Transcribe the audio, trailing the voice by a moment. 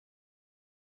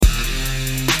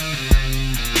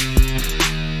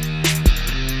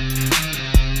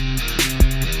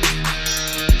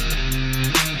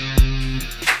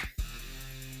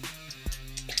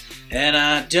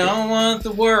don't want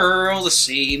the world to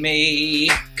see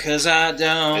me, 'cause I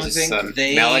don't think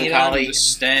they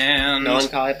understand.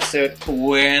 Melancholy episode.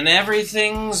 When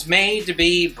everything's made to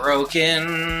be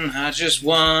broken, I just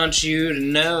want you to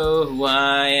know who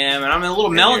I am. And I'm a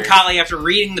little melancholy after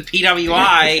reading the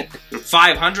PWI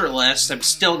 500 list. I'm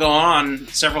still going on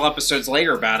several episodes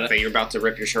later about it. But you're about to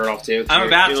rip your shirt off too? I'm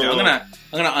about to.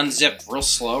 I'm gonna unzip real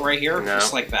slow right here,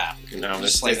 just like that. No,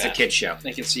 it's a kid show.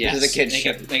 Make it, This is a kid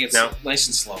show. Make it nice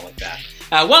and slow like that.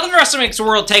 Welcome to Wrestling Makes the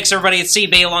World Takes, everybody. It's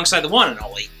CB alongside the one and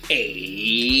only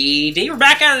AD. We're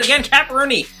back at it again,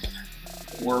 Caparoni.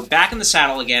 We're back in the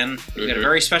saddle again. We've got a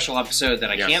very special episode that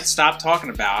I can't stop talking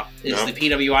about. Is the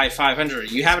PWI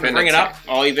 500. You happen to bring it up?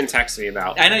 All you've been texting me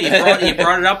about. I know you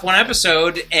brought it up one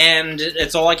episode, and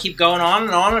it's all I keep going on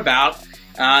and on about.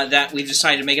 That we've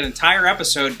decided to make an entire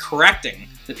episode correcting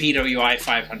the PWI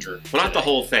 500. Well, not the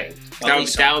whole thing. That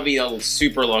would be a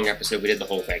super long episode. We did the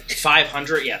whole thing.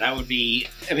 500, yeah, that would be.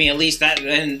 I mean, at least that,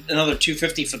 and another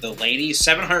 250 for the ladies.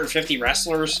 750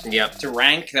 wrestlers to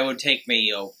rank. That would take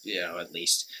me, at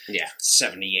least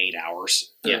 78 hours.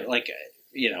 Yeah,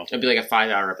 it'd be like a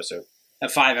 5-hour episode. A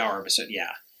 5-hour episode,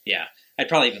 yeah. I'd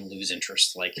probably even lose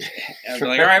interest. Like, I'd be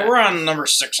like, all right, we're on number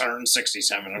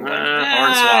 667. I'm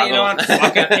like, you know what?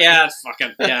 Fuck it. Yeah, fuck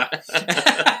it. Yeah.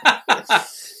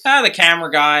 The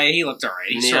camera guy, he looked all right.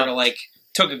 He sort of like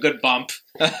took a good bump.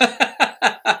 Welcome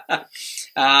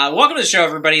to the show,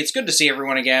 everybody. It's good to see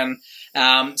everyone again.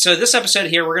 So this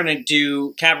episode here, we're going to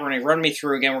do, Cabernet, run me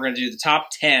through again. We're going to do the top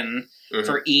 10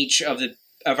 for each of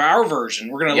our version.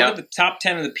 We're going to look at the top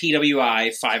 10 of the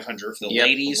PWI 500 for the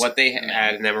ladies. What they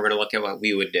had, and then we're going to look at what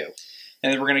we would do.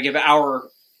 And then we're going to give our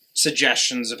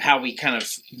suggestions of how we kind of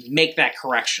make that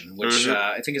correction, which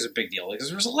I think is a big deal. Because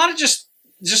there's a lot of just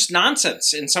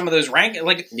nonsense in some of those rankings.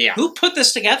 Like, who put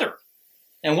this together?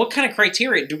 And what kind of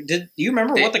criteria? Do you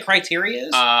remember what the criteria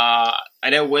is? I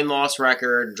know win-loss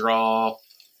record, draw,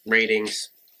 ratings.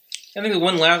 I think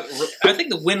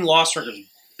the win-loss record is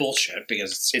bullshit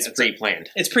because it's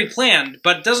pre-planned. It's pre-planned,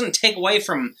 but it doesn't take away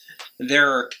from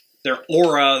their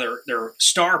aura, their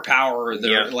star power,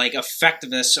 their like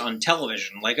effectiveness on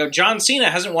television. Like John Cena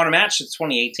hasn't won a match since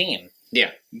 2018.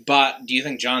 Yeah, but do you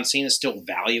think John Cena is still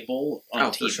valuable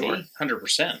on TV? For sure.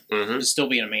 100%. To still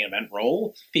be in a main event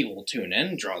role, people will tune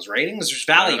in, draws ratings. There's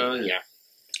value. I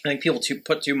think people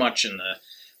put too much in the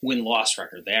win-loss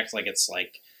record. They act like it's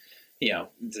like,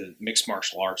 the mixed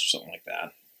martial arts or something like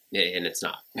that. Yeah, and it's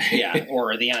not.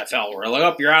 Or the NFL, where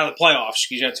like, you're out of the playoffs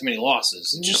because you have too many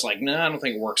losses. It's just like, no, I don't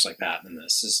think it works like that. And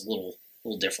this is a little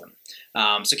different.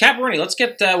 So, Caparoni, let's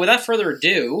get without further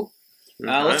ado.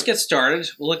 Let's get started.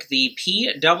 We'll look at the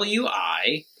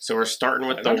PWI. So we're starting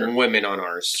with the women on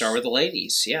ours. Start with the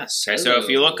ladies, yes. Okay, so if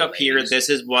you look up here, this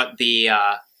is what the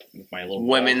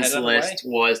women's list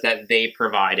was that they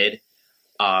provided.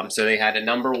 So they had a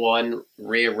number 1,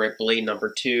 Rhea Ripley.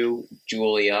 Number 2,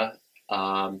 Julia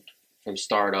from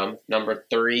Stardom. Number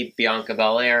 3, Bianca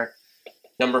Belair.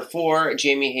 Number 4,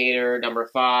 Jamie Hayter. Number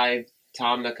 5,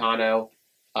 Tom Nakano.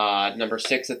 Number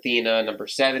 6, Athena. Number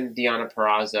 7, Deonna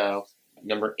Purrazzo.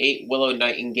 Number 8, Willow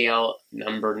Nightingale.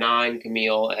 Number 9,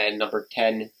 Camille. And number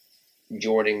 10,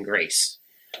 Jordan Grace.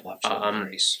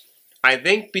 Grace. I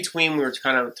think we were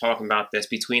kind of talking about this,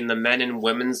 between the men and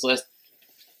women's list,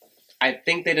 I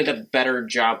think they did a better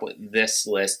job with this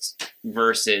list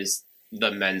versus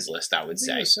the men's list, I would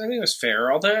say. I think it was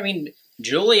fair. Although, I mean,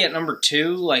 Julie at number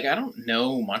 2, like, I don't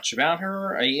know much about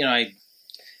her.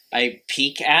 I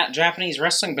peek at Japanese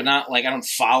wrestling, but not like I don't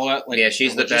follow it. Like,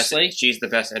 she's the best. She's the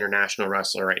best international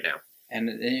wrestler right now, and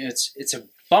it's a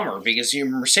bummer because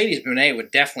Mercedes Moné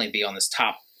would definitely be on this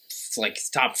top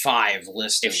 5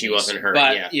 list if she wasn't hurt.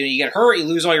 But you get hurt, you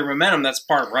lose all your momentum. That's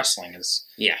part of wrestling.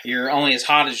 You're only as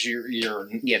hot as your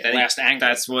last angle.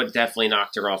 That's what definitely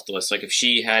knocked her off the list. Like if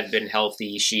she had been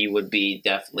healthy, she would be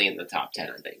definitely in the top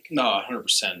 10. I think. No,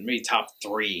 100%. Maybe top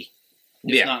 3,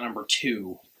 if not number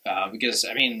 2. Because,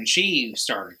 I mean, when she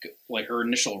started, like, her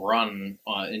initial run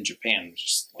in Japan was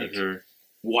just, like,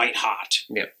 white hot.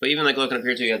 Yeah, but even, like, looking up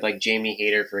here, too, you had, like, Jamie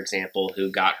Hayter, for example,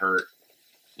 who got hurt.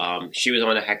 She was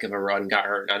on a heck of a run, got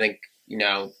hurt. And I think,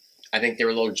 I think they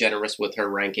were a little generous with her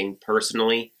ranking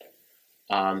personally,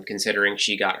 considering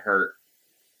she got hurt.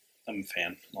 I'm a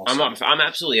fan. Also. I'm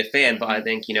absolutely a fan, but I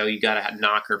think, you got to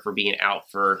knock her for being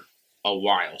out for a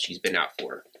while. She's been out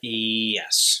for.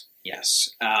 Yes.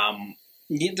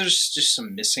 There's just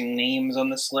some missing names on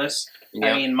this list.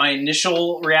 I mean, my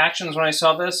initial reactions when I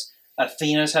saw this,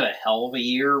 Athena's had a hell of a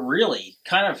year. Really,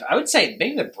 kind of, I would say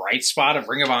maybe the bright spot of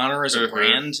Ring of Honor as a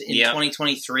brand in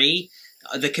 2023.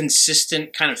 The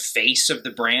consistent kind of face of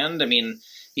the brand. I mean,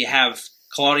 you have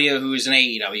Claudio, who's an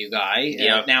AEW guy.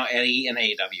 Yep. Now Eddie, an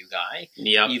AEW guy.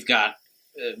 Yep. You've got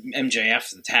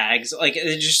MJF, the tags. Like,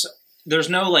 it just, there's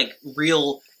no, like,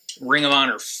 real Ring of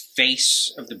Honor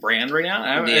face of the brand right now.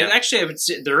 Actually, I would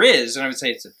say there is, and I would say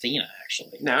it's Athena,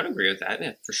 actually. No, I would agree with that.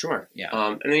 Yeah, for sure. Yeah.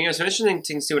 And then, some interesting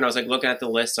things, too, when I was, like, looking at the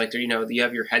list, like, you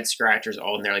have your head scratchers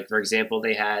all in there. Like, for example,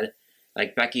 they had,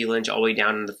 like, Becky Lynch all the way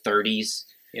down in the 30s.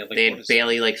 Yeah, like, they had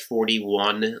Bayley, like,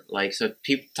 41. Like, so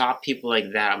top people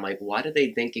like that, I'm like, what are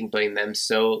they thinking putting them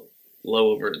so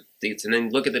low over these? And then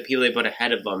look at the people they put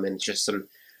ahead of them, and it's just some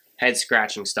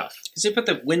head-scratching stuff. Because they put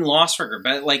the win-loss record,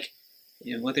 but, like,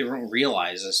 what they don't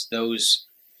realize is those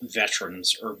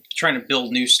veterans are trying to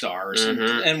build new stars.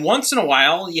 And once in a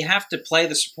while, you have to play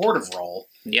the supportive role.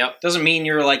 Yep. Doesn't mean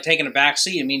you're, like, taking a back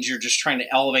seat. It means you're just trying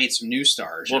to elevate some new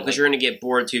stars. Well, because you're going to get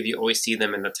bored, too, if you always see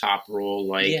them in the top role.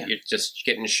 Like, you're just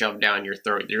getting shoved down your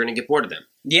throat. You're going to get bored of them.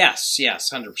 Yes,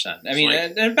 100%. I mean,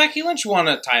 and Becky Lynch won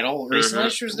a title recently.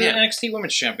 She was the NXT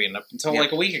Women's Champion up until,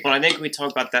 like, a week ago. Well, I think we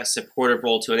talked about that supportive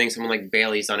role, too. I think someone like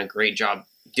Bayley's done a great job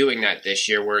doing that this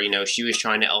year, where, she was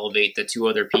trying to elevate the two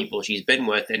other people she's been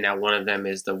with, and now one of them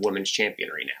is the women's champion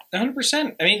right now.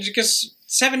 100%. I mean, because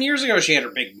 7 years ago she had her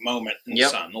big moment in the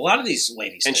sun. A lot of these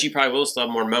ladies and she probably will still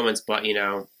have more moments, but,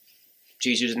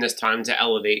 she's using this time to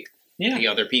elevate the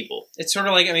other people. It's sort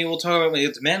of like, I mean, we'll talk about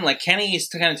with the men, like Kenny's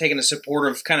kind of taking a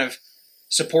supportive kind of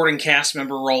supporting cast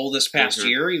member role this past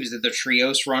year. He was at the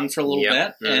Trios run for a little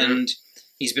bit, and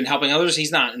he's been helping others.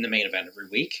 He's not in the main event every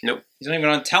week. Nope. He's not even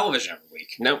on television every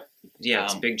week. Nope. Yeah,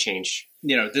 it's a big change.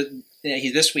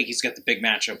 This week he's got the big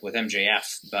matchup with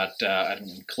MJF, but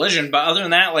Collision. But other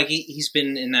than that, like he's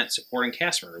been in that supporting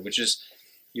cast member, which is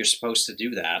you're supposed to do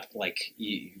that. Like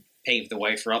you pave the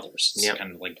way for others. It's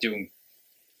kind of like doing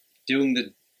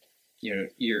the,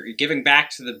 you're giving back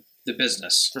to the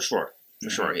business for sure. For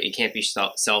sure, you can't be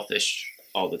selfish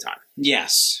all the time.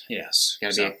 Yes. You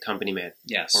gotta be a company man.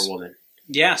 Yes. Or woman.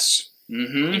 Yes.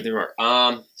 Mm-hmm. Either or. So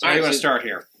how do you want to start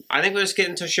here? I think we'll just get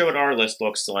into show what our list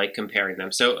looks like, comparing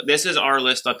them. So this is our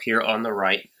list up here on the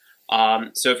right.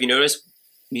 So if you notice,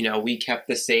 we kept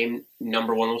the same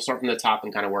number one. We'll start from the top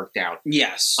and kind of work down.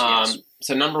 Yes.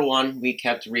 So number one, we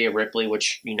kept Rhea Ripley,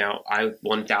 which, I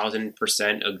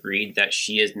 1,000% agreed that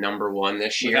she is number one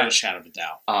this year. Without a shadow of a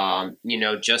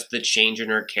doubt. Just the change in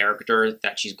her character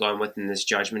that she's going with in this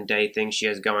Judgment Day thing she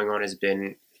has going on has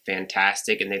been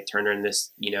fantastic. And they've turned her in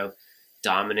this,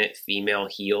 dominant female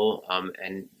heel.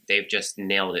 And they've just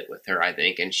nailed it with her, I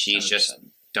think. And she's 100%. Just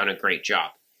done a great job.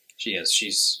 She is.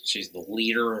 She's the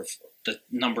leader of the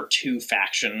number 2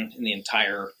 faction in the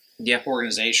entire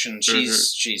organization.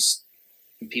 She's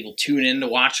people tune in to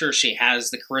watch her. She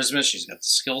has the charisma. She's got the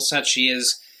skill set. She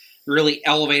is really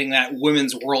elevating that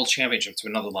women's world championship to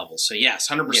another level. So yes,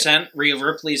 100%. Rhea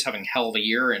Ripley is having a hell of a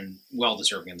year and well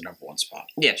deserving of the number 1 spot.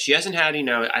 Yeah, she hasn't had,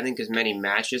 I think as many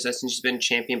matches as since she's been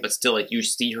champion, but still, like, you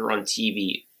see her on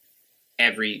TV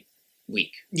every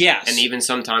week. Yes. And even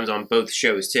sometimes on both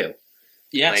shows too.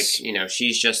 Yes. Like,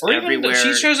 she's just or everywhere.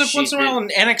 She shows up once in a while in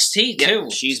NXT,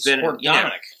 too. She's been,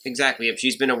 Dominic. Exactly. If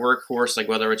she's been a workhorse, like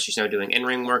whether it's she's doing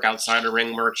in-ring work, outside of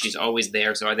ring work, she's always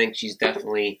there. So I think she's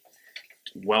definitely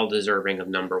well-deserving of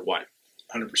number 1.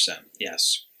 100%,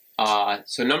 yes.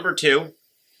 So number 2,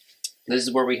 this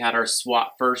is where we had our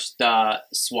first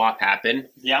swap happen.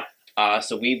 Yep.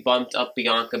 So we bumped up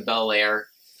Bianca Belair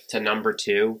to number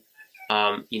 2.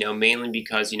 Mainly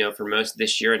because, for most of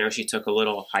this year, I know she took a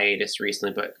little hiatus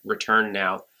recently, but returned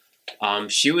now.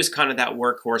 She was kind of that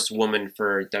workhorse woman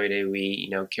for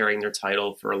WWE, carrying their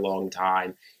title for a long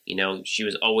time. She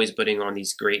was always putting on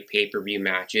these great pay-per-view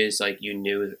matches. Like, you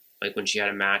knew, like, when she had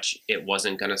a match, it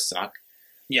wasn't going to suck.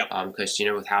 Yeah. Because,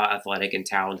 with how athletic and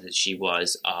talented she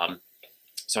was.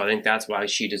 So I think that's why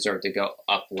she deserved to go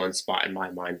up 1 spot in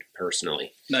my mind,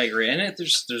 personally. I agree. And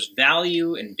there's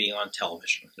value in being on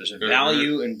television. There's a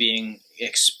value in being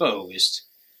exposed.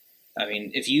 I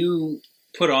mean, if you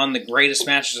put on the greatest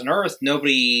matches on earth,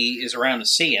 nobody is around to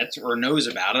see it or knows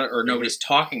about it or nobody's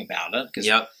talking about it. Because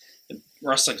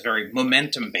wrestling's very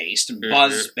momentum-based and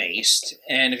buzz-based.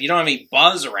 And if you don't have any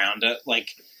buzz around it, like,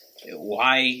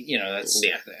 why, I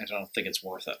don't think it's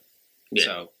worth it. Yeah.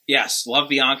 So, yes, love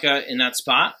Bianca in that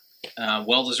spot.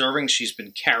 Well-deserving. She's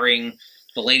been carrying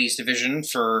the ladies' division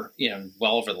for,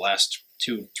 well over the last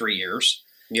 2-3 years.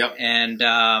 Yep. And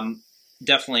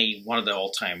definitely one of the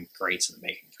all-time greats in the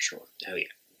making, for sure. Oh, yeah.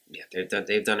 Yeah,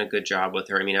 they've done a good job with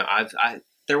her. I mean,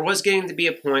 there was getting to be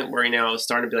a point where, I was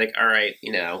starting to be like, all right,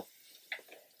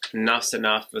 enough's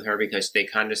enough with her, because they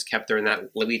kind of just kept her in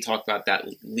that, we talked about that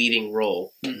leading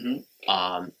role.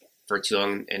 For too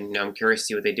long, and I'm curious to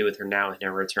see what they do with her now in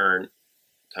her return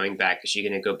coming back? Is she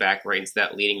going to go back right into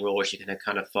that leading role, or is she going to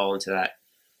kind of fall into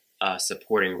that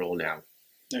supporting role now?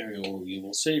 You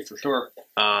will see for sure.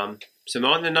 So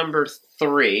on to number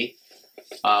 3,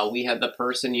 we had the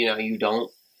person you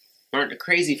aren't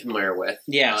crazy familiar with.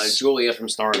 Yes, Julia from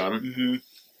Stardom.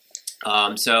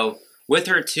 Mm-hmm. So with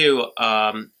her too,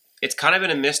 it's kind of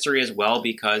been a mystery as well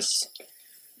because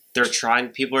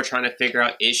people are trying to figure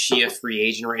out, is she a free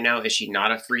agent right now? Is she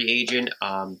not a free agent?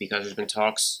 Because there's been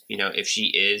talks, if she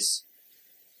is,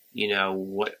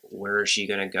 where is she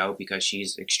going to go? Because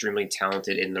she's extremely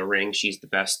talented in the ring. She's the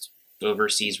best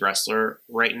overseas wrestler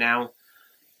right now.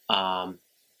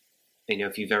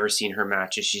 If you've ever seen her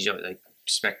matches, she's like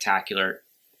spectacular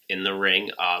in the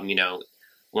ring.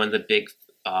 One of the big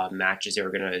matches they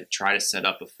were going to try to set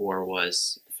up before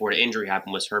the injury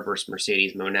happened was her versus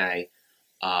Mercedes Moné.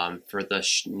 For the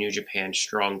New Japan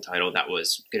Strong title that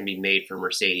was going to be made for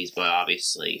Mercedes, but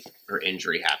obviously her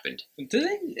injury happened.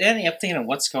 Any update on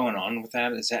what's going on with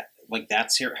that? Is that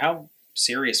how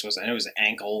serious was it? I know it was an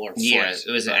ankle or foot. Yeah,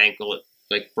 it was an ankle,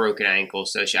 like broken ankle.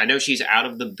 So I know she's out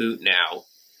of the boot now,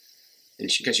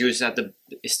 and because she was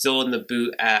still in the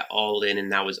boot at All In,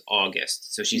 and that was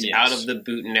August. So she's out of the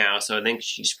boot now. So I think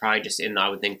she's probably just in, I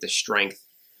would think, the strength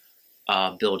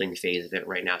building phase of it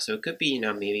right now. So it could be,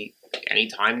 maybe any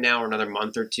time now or another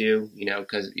month or two,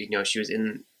 because, she was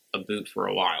in a boot for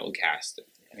a while, cast.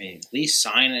 I mean, at least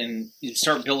sign and you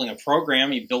start building a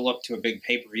program. You build up to a big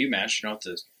pay-per-view match. You don't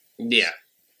have to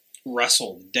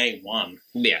wrestle day one.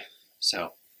 Yeah.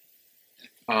 So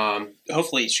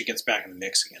hopefully she gets back in the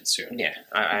mix again soon. Yeah,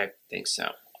 I think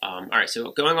so. All right,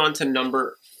 so going on to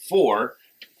number 4,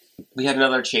 we had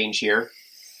another change here.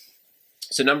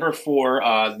 So number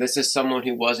 4, this is someone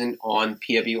who wasn't on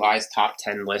PWI's top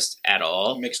 10 list at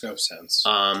all. It makes no sense.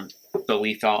 But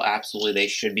we felt absolutely they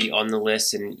should be on the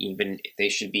list, and even they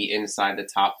should be inside the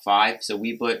top 5. So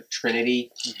we put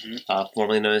Trinity,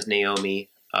 formerly known as Naomi,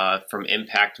 from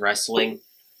Impact Wrestling,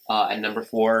 at number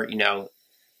 4.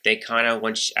 They kind of,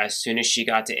 as soon as she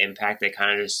got to Impact, they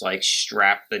kind of just like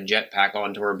strapped the jetpack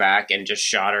onto her back and just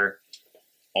shot her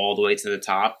all the way to the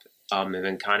top, and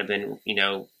then kind of been,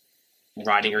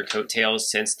 riding her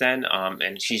coattails since then,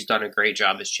 and she's done a great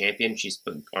job as champion. She's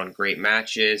been on great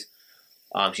matches.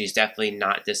 She's definitely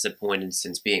not disappointed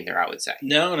since being there, I would say.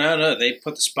 No. They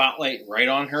put the spotlight right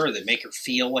on her. They make her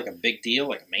feel like a big deal,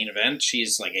 like a main event.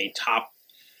 She's like a top,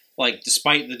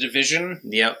 despite the division,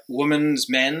 women's,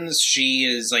 men's, she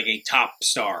is like a top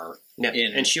star. Yeah,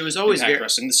 and she was always very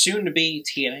wrestling, the soon-to-be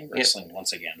TNA wrestling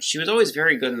once again. She was always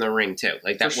very good in the ring too.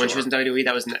 Like that when she was in WWE,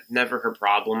 that was never her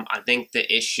problem. I think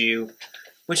the issue,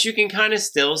 which you can kind of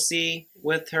still see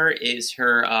with her, is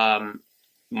her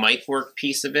mic work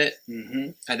piece of it.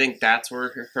 Mm-hmm. I think that's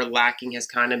where her lacking has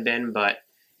kind of been. But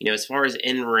as far as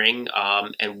in ring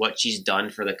and what she's done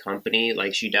for the company,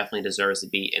 she definitely deserves to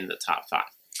be in the top 5.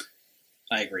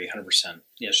 I agree, 100%.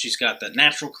 Yeah, she's got that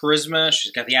natural charisma.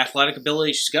 She's got the athletic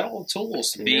ability. She's got all the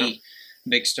tools to be a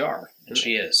big star, and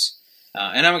she is.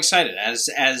 And I'm excited as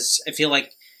I feel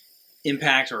like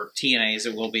Impact, or TNA as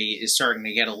it will be, is starting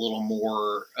to get a little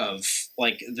more of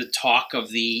the talk of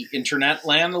the internet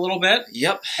land a little bit.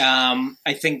 Yep.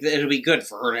 I think that it'll be good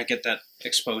for her to get that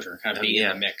exposure and kind of be in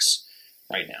the mix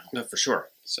right now. No, for sure.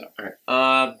 So, all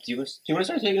right. Do you want to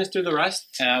start taking us through the rest?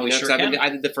 We sure can. I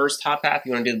did the first top half.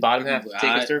 You want to do the bottom half?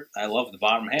 Take us through. I love the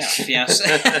bottom half. Yes.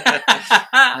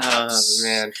 Oh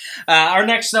man. Our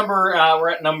next number.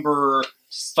 We're at number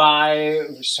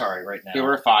 5. Sorry, right now. We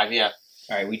were at 5. Yeah.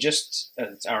 All right. We just.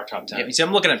 It's our top 10. Yep. See,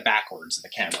 I'm looking at backwards of the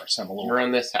camera, so I'm a little. We're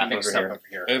on this half over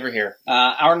here. Over here.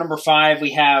 Our number 5.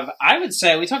 We have. I would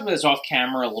say we talked about this off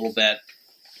camera a little bit.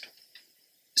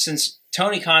 Since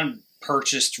Tony Khan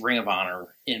purchased Ring of Honor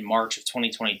in March of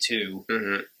 2022.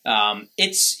 Mm-hmm.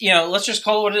 It's, let's just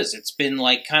call it what it is. It's been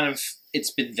it's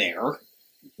been there.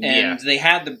 And they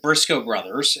had the Briscoe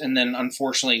brothers, and then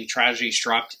unfortunately tragedy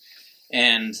struck,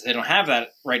 and they don't have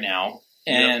that right now.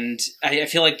 And I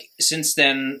feel like since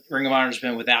then, Ring of Honor has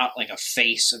been without a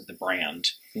face of the brand.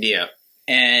 Yeah.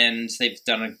 And they've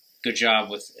done a good job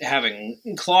with having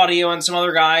Claudio and some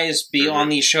other guys be on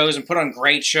these shows and put on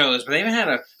great shows, but they haven't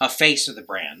had a face of the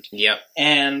brand. Yep.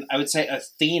 And I would say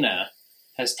Athena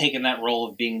has taken that role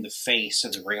of being the face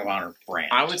of the Ring of Honor brand.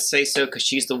 I would say so, because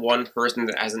she's the one person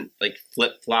that hasn't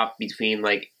flip-flopped between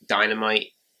Dynamite,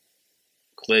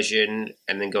 Collision,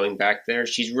 and then going back there.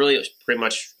 She's really pretty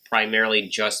much primarily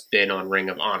just been on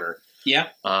Ring of Honor. Yeah.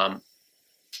 I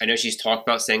know she's talked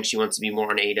about saying she wants to be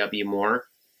more on AEW more.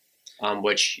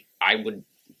 Which I would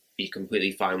be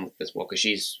completely fine with as well, because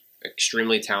she's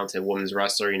extremely talented women's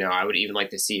wrestler. I would even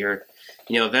like to see her,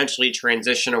 eventually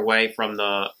transition away from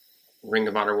the Ring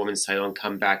of Honor Women's title and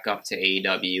come back up to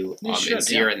AEW and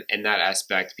see her in that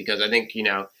aspect, because I think, you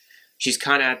know, she's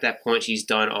kind of at that point. She's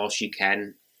done all she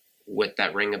can with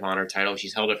that Ring of Honor title.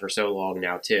 She's held it for so long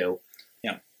now, too.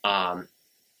 Yeah.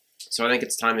 So I think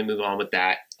it's time to move on with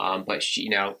that. But she, you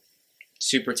know,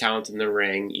 super talented in the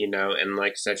ring, you know, and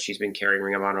like I said, she's been carrying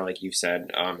Ring of Honor, like you said,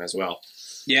 as well.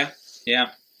 Yeah, yeah.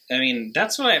 I mean,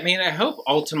 that's what I mean. I hope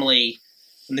ultimately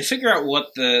when they figure out what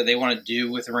they want to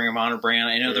do with the Ring of Honor brand,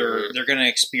 I know they're going to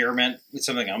experiment with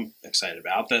something I'm excited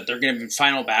about. That they're going to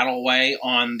Final Battle away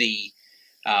on the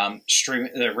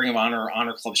the Ring of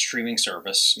Honor Club streaming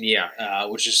service. Yeah,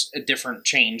 which is a different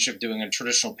change of doing a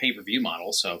traditional pay-per-view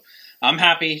model. So I'm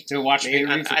happy to watch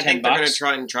pay-per-view for $10. I think they're going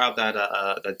to try out that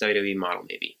WWE model,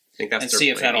 maybe. I think that's and see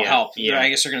if that'll help. Yeah. I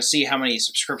guess they're going to see how many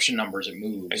subscription numbers it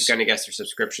moves. I'm going to guess their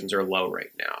subscriptions are low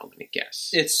right now. I'm going to guess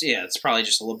it's probably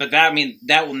just a little. But that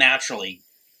that will naturally.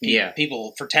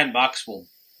 People for $10 will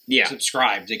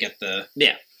subscribe to get the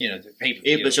the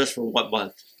pay-per-view. It was just for what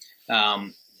month?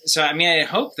 So I mean, I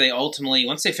hope they ultimately,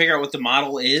 once they figure out what the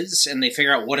model is and they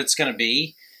figure out what it's going to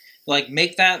be, like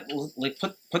make that, like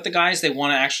put the guys they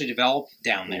want to actually develop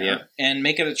down there and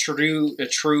make it a true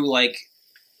like,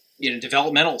 you know,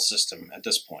 developmental system at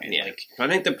this point. Yeah. Like, I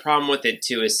think the problem with it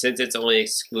too is since it's only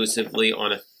exclusively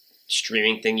on a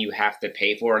streaming thing you have to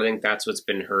pay for. I think that's what's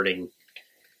been hurting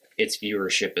its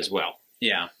viewership as well.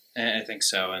 Yeah, I think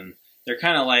so. And they're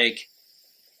kind of like,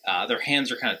 their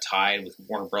hands are kind of tied with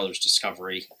Warner Brothers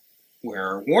Discovery,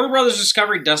 where Warner Brothers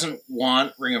Discovery doesn't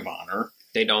want Ring of Honor.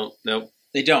 They don't. Nope.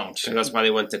 They don't. And that's why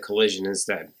they went to Collision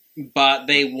instead. But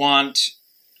they want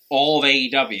all of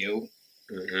AEW.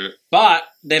 Mm-hmm. But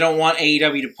they don't want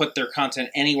AEW to put their content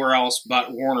anywhere else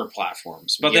but Warner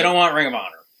platforms. But they don't want Ring of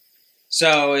Honor.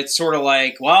 So it's sort of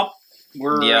like, well,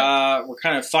 we're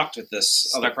kind of fucked with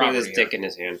this other property. With his dick in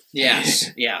his hand.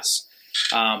 Yes, yes.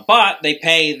 But they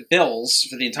pay the bills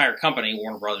for the entire company,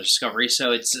 Warner Brothers Discovery.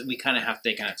 So they kind of have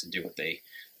to do what they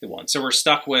want. So we're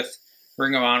stuck with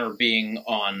Ring of Honor being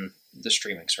on the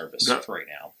streaming service for right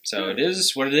now. So it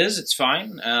is what it is. It's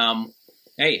fine.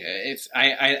 Hey, if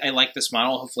I like this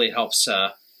model, hopefully it helps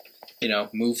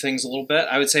move things a little bit.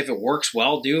 I would say if it works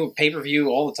well, do a pay-per-view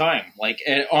all the time, like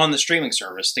on the streaming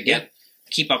service to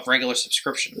keep up regular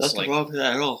subscriptions. Nothing wrong with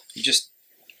that at all. You just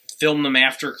film them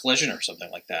after Collision or something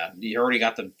like that. You already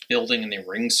got the building and the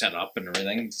ring set up and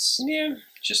everything.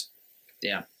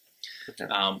 Okay.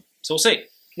 So we'll see.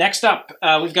 Next up,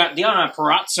 we've got Deonna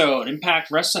Purrazzo at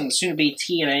Impact Wrestling, soon to be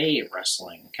TNA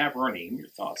Wrestling. Caparoni, your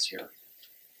thoughts here?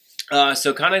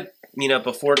 So kind of,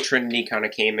 before Trinity kind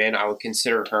of came in, I would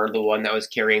consider her the one that was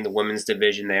carrying the women's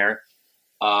division there.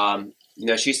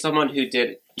 She's someone who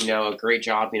did, a great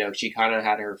job. She kind of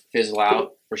had her fizzle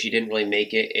out where she didn't really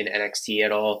make it in NXT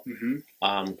at all.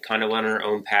 Mm-hmm. Kind of went on her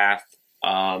own path,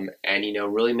 and,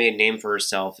 really made a name for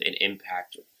herself in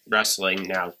Impact Wrestling,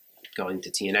 now going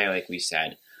to TNA, like we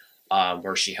said,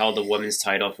 where she held the women's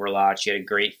title for a lot. She had a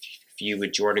great feud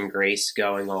with Jordan Grace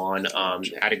going on,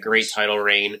 had a great title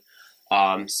reign.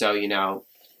 So,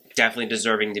 definitely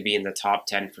deserving to be in the top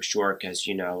 10 for sure because,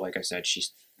 like I said,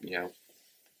 she's,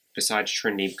 besides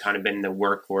Trinity, kind of been the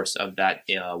workhorse of that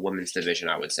women's division,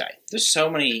 I would say. There's so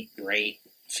many great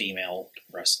female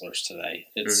wrestlers today.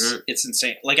 It's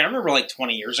insane. Like, I remember,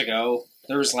 20 years ago,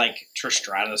 there was, Trish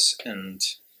Stratus, and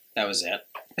that was it.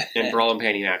 And brawl and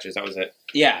panty matches, that was it.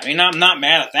 Yeah, I mean, I'm not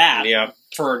mad at that. Yeah.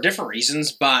 For different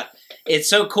reasons, but it's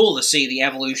so cool to see the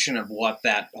evolution of what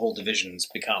that whole division's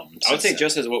become. I would say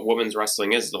just as what women's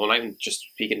wrestling is, well, not even just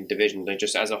speaking of division, but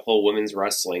just as a whole women's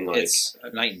wrestling. It's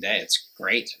a night and day. It's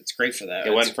great. It's great for that.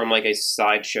 It went from a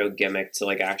sideshow gimmick to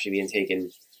actually being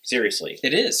taken seriously.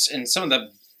 It is. And some of the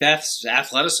best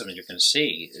athleticism you're going to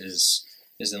see is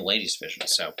in the ladies division.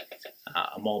 So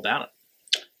I'm all about it.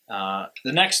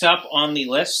 The next up on the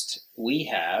list, we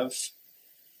have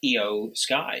Io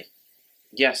Sky.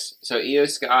 Yes, so Io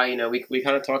Sky, we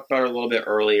kind of talked about her a little bit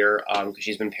earlier because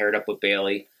she's been paired up with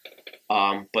Bayley.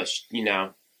 But,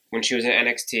 when she was in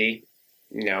NXT,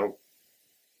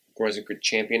 was a good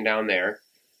champion down there.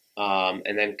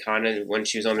 And then kind of when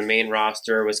she was on the main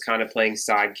roster, was kind of playing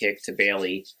sidekick to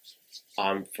Bayley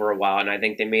for a while. And I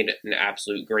think they made an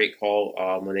absolute great call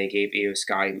when they gave Io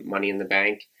Sky Money in the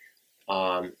Bank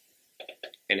and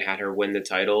had her win the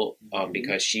title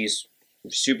because she's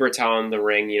super talented in the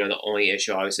ring. The only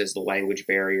issue obviously is the language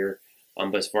barrier.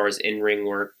 But as far as in-ring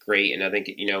work, great. And I think,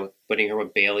 putting her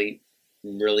with Bayley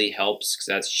really helps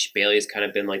because Bayley's kind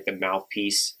of been the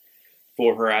mouthpiece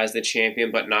for her as the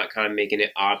champion, but not kind of making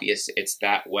it obvious it's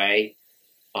that way.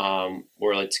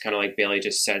 where it's kind of like Bailey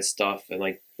just said stuff and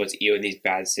like puts Io in these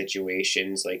bad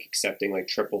situations, like accepting like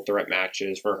triple threat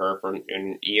matches for her,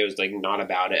 and Io's like not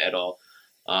about it at all.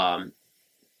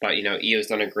 But Io's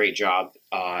done a great job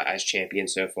as champion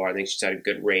so far. I think she's had a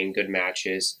good reign, good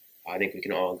matches. I think we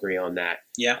can all agree on that.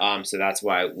 Yeah. So that's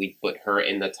why we put her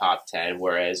in the top 10,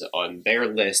 whereas on their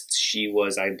list she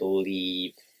was, I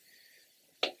believe,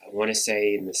 I want to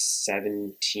say in the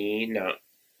 17. No,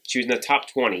 she was in the top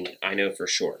 20. I know for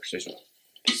sure.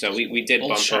 So we did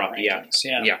bump her up. Rankings.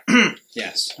 Yeah.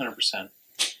 Yes,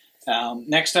 100%.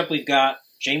 Next up, we've got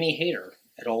Jamie Hayter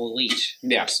at All Elite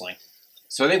Wrestling.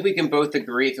 So I think we can both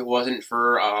agree if it wasn't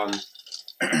for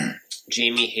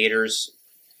Jamie Hayter's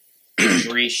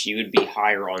injury, she would be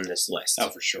higher on this list. Oh,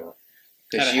 for sure.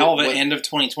 Had a hell of an end of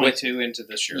 2022 into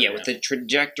this year. Yeah, with the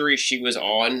trajectory she was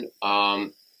on,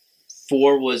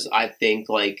 4 was, I think,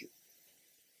 like,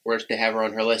 where to have her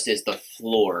on her list is the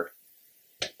floor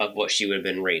of what she would have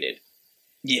been rated.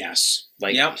 Yes.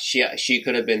 Like, she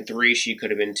could have been 3, she could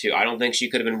have been 2. I don't think she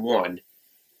could have been 1.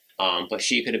 But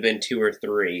she could have been 2 or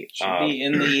 3. She'd be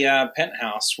in the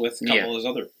penthouse with a couple of those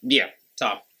other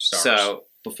top stars. So,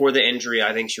 before the injury,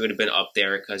 I think she would have been up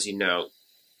there because,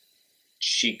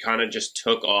 she kind of just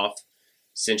took off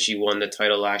since she won the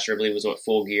title last year. I believe it was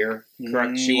Full Gear,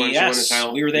 correct? She won the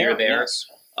title. We were there. Yes.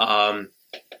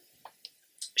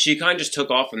 She kind of just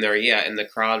took off from there, and the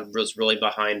crowd was really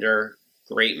behind her.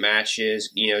 Great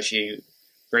matches, she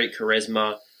great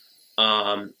charisma,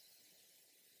 and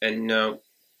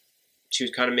she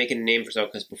was kind of making a name for herself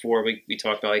because before we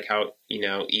talked about like how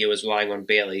Io was relying on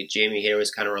Bailey. Jamie Hayter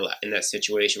was kind of in that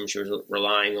situation where she was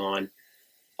relying on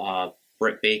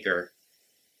Britt Baker,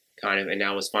 kind of, and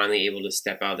now was finally able to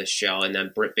step out of the shell. And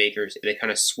then Britt Baker, they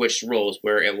kind of switched roles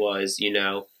where it was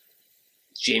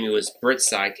Jamie was Britt's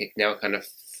sidekick. Now kind of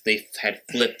they had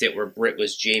flipped it where Britt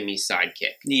was Jamie's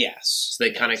sidekick. Yes. So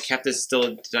they kind of kept it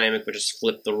still dynamic, but just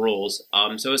flipped the roles.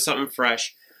 So it was something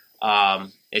fresh.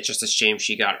 It's just a shame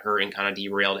she got hurt and kind of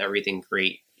derailed everything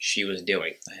great she was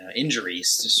doing.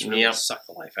 Injuries just really suck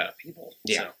the life out of people.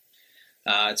 Yeah.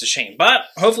 So, it's a shame. But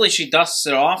hopefully she dusts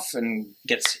it off and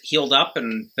gets healed up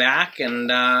and back and,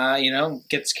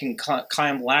 can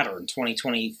climb the ladder in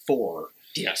 2024.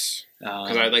 Yes.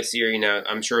 Because I'd like to see her,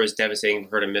 I'm sure it was devastating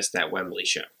for her to miss that Wembley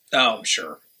show. Oh, I'm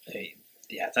sure.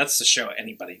 That's the show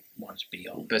anybody wants to be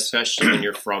on. But especially when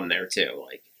you're from there, too.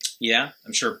 Yeah,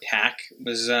 I'm sure Pac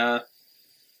was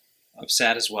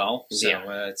upset as well. So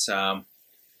it's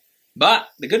but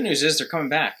the good news is they're coming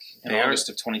back in August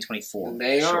of 2024.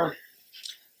 They are.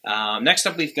 Next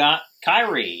up, we've got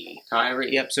Kairi.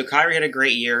 Yep. So Kairi had a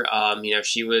great year.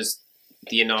 She was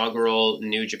the inaugural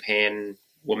New Japan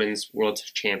Women's World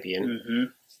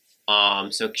Champion.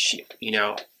 Mm-hmm. So she,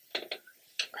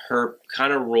 her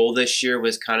kind of role this year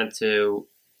was kind of to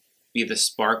be the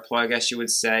spark plug, I guess you would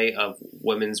say, of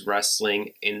women's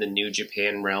wrestling in the New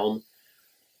Japan realm,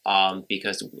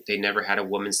 because they never had a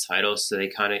women's title, so they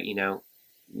kind of,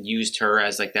 used her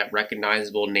as like that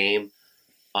recognizable name,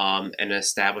 and an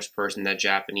established person in that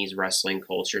Japanese wrestling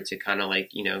culture to kind of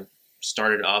like,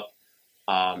 start it up,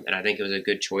 and I think it was a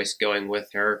good choice going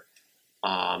with her,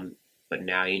 but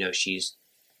now,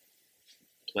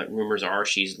 rumors are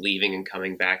she's leaving and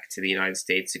coming back to the United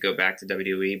States to go back to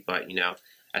WWE, but,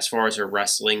 as far as her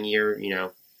wrestling year,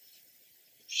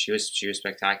 she was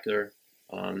spectacular.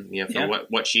 From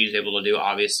what she was able to do,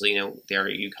 obviously, there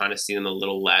you kind of see them a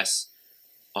little less,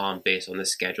 based on the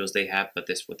schedules they have. But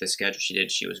with the schedule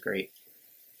she was great.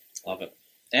 Love it.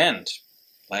 And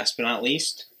last but not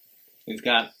least, we've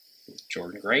got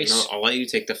Jordynne Grace. No, I'll let you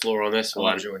take the floor on this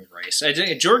one. Jordynne Grace.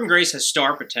 Jordynne Grace has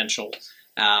star potential.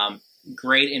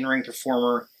 Great in-ring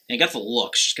performer. And got the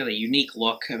look. She's got a unique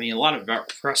look. I mean, a lot of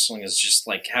wrestling is just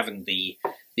like having the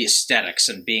aesthetics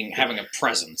and having a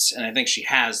presence, and I think she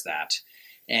has that.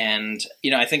 And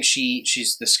I think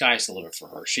she's the sky's the limit for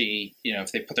her. She,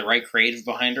 if they put the right creative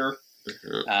behind her,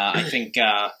 I think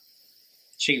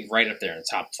she's right up there in the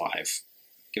top 5.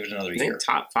 Give it another year.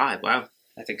 Top 5. Wow.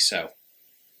 I think so.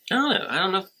 I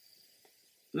don't know.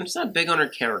 I'm just not big on her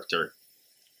character.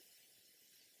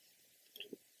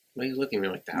 Why are you looking at me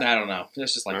like that? I don't know. I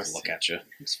just like to look at you.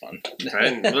 It's fun. I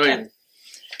didn't really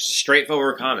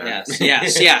straightforward comment.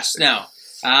 Yes. No.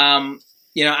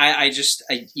 I just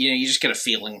you just get a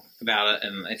feeling about it,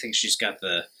 and I think she's got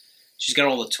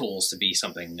all the tools to be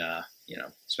something,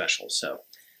 special. So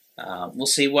we'll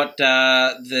see what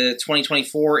the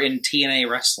 2024 in TNA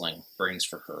wrestling brings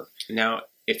for her. Now,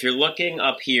 if you're looking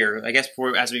up here, I guess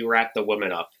as we wrap the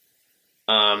women up,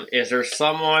 is there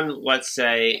someone, let's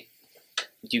say,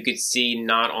 you could see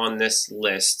not on this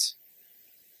list,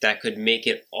 that could make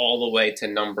it all the way to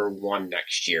number 1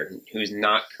 next year, who's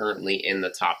not currently in the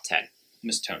top 10.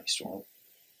 Miss Toni Storm.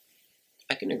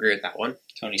 I can agree with that one.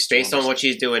 Toni Storm. Based on what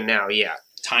she's doing now, yeah.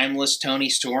 Timeless Toni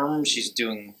Storm. She's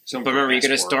doing some. But remember, you're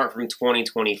going to start from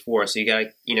 2024, so you got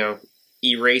to,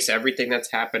 erase everything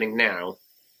that's happening now,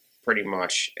 pretty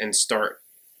much, and start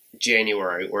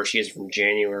January, where she is from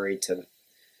January to.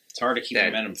 It's hard to keep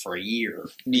momentum for a year.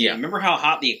 Yeah. Remember how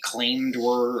hot the Acclaimed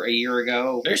were a year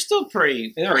ago? They're still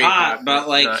pretty. They're hot, but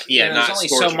there's only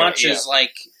so much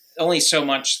only so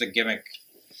much the gimmick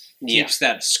keeps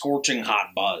that scorching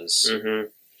hot buzz. Mm-hmm.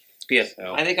 Yeah,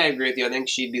 so. I think I agree with you. I think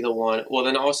she'd be the one. Well,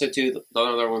 then also too, the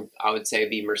other one I would say would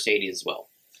be Mercedes as well.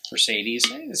 Mercedes,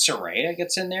 Saraya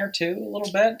gets in there too a little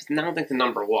bit. I don't think the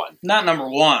number 1. Not number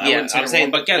 1. Yeah, I'm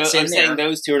saying, but gets in there. I'm saying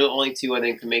those two are the only two I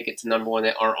think can make it to number 1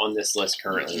 that aren't on this list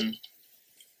currently.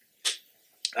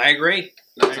 Mm-hmm. I agree.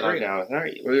 That's what I go with. All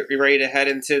right, we ready to head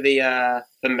into the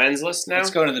men's list now?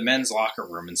 Let's go to the men's locker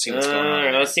room and see what's going on.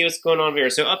 Right, let's see what's going on here.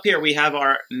 So up here we have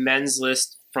our men's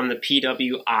list from the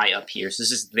PWI up here. So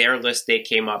this is their list they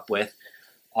came up with.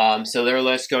 So their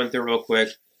list, going through real quick,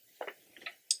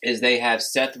 is they have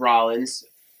Seth Rollins,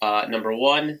 number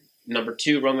 1, number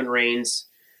 2, Roman Reigns,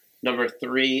 number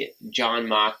 3, John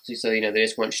Moxley. So, they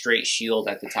just went straight Shield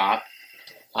at the top.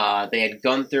 They had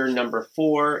Gunther, number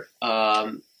 4,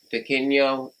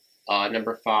 Vikingo,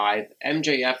 number 5,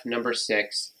 MJF, number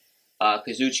 6,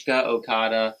 Kazuchika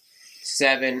Okada,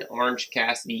 7, Orange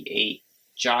Cassidy, 8,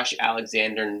 Josh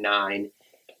Alexander, 9,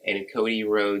 and Cody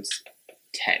Rhodes,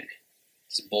 10.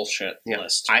 It's a bullshit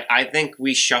list. I think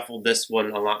we shuffled this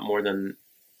one a lot more than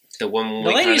the one. The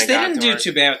ladies, they didn't do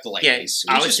too bad with the ladies.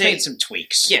 Yeah, we just made some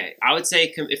tweaks. Yeah, I would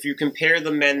say if you compare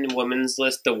the men and women's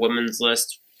list, the women's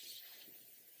list,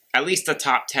 at least the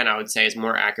top 10, I would say, is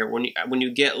more accurate. When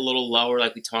you get a little lower,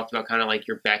 like we talked about, kind of like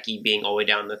your Becky being all the way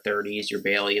down in the 30s, your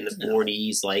Bayley in the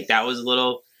 40s, like that was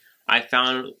I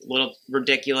found a little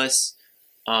ridiculous.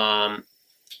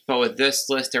 But with this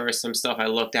list, there was some stuff I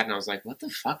looked at and I was like, what the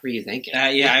fuck were you thinking? I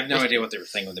have no idea what they were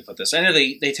thinking when they put this. I know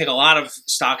they take a lot of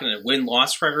stock in the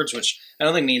win-loss records, which I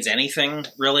don't think means anything,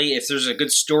 really. If there's a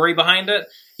good story behind it,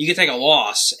 you can take a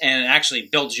loss and it actually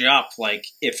builds you up, like,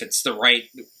 if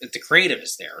the creative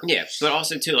is there. Yeah, but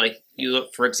also, too, like, you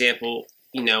look, for example,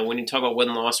 when you talk about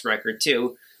win-loss record,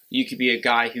 too, you could be a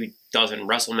guy who doesn't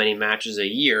wrestle many matches a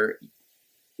year.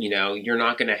 You're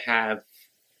not going to have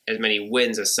as many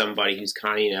wins as somebody who's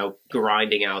kind of,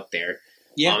 grinding out there.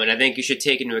 Yeah. And I think you should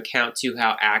take into account, too,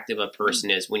 how active a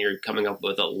person is when you're coming up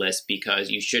with a list,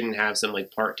 because you shouldn't have some,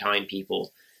 part-time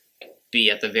people be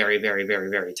at the very, very,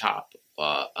 very, very top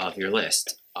of your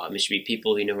list. It should be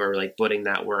people, who are, putting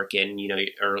that work in,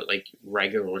 or,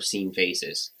 regular scene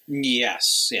faces.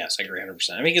 Yes, I agree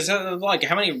 100%. I mean, because,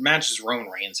 how many matches Roman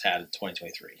Reigns had in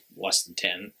 2023? Less than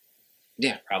 10?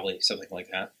 Yeah. Probably, something like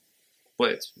that.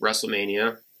 What, it's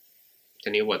WrestleMania.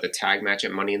 Then you the tag match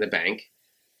at Money in the Bank.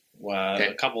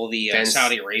 A couple of the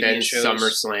Saudi Arabia shows.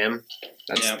 SummerSlam.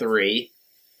 That's 3.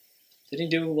 Did he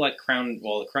do the Crown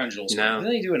Jewels? No.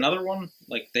 Did he do another one?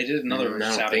 They did another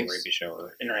Saudi Arabia show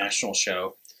or international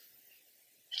show.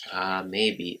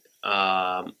 Maybe.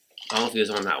 I don't know if he was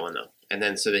on that one though. And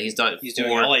then he's done. He's doing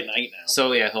LA Knight now.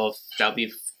 So yeah, that'll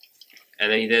be.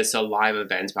 And then he did some live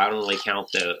events, but I don't really count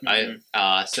those.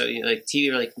 Mm-hmm. So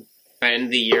TV by the end of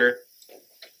the year,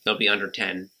 they'll be under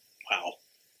 10. Wow.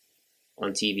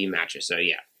 On TV matches. So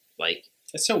yeah,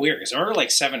 it's so weird because remember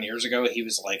 7 years ago he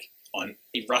was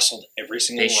he wrestled every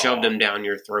single. They shoved him down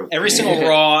your throat. Every single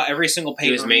Raw, every single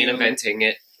pay-per-view. He was main eventing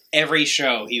it. Every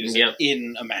show he was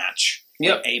in a match.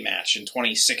 Yep. A match in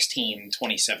 2016,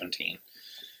 2017.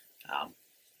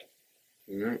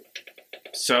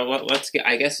 So let's get.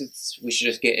 I guess we should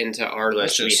just get into our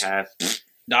list. We have.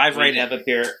 Dive right in. Up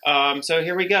here. So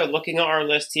here we go. Looking at our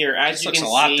list here, as you can see,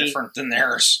 looks a lot different than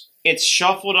theirs. It's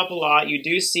shuffled up a lot. You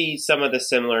do see some of the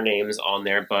similar names on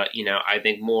there, but I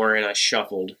think more in a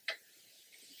shuffled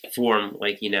form.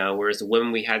 Whereas the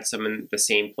women, we had some in the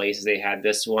same places. They had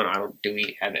this one. Do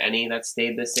we have any that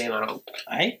stayed the same?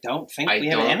 I don't think we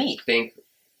have any.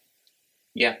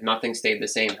 Yeah, nothing stayed the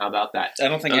same. How about that? I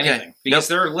don't think anything because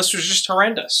their list was just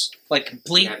horrendous,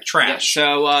 complete trash.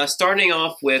 Yeah. So starting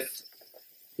off with.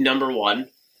 Number 1,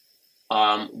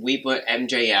 we put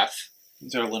MJF.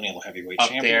 He's our lineal heavyweight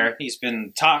champion. There. He's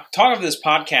been talk of this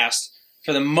podcast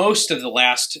for the most of the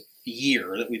last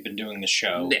year that we've been doing the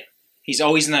show. Yeah. He's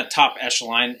always in that top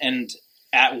echelon, and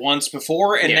at once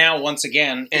before, and now once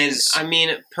again is. I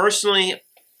mean, personally,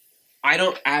 I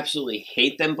don't absolutely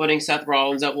hate them putting Seth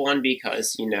Rollins at 1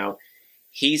 because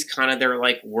he's kind of their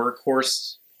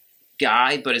workhorse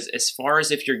guy. But as far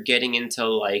as if you're getting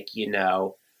into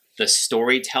the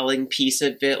storytelling piece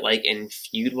of it, like in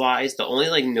feud wise, the only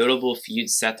like notable feud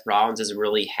Seth Rollins has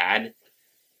really had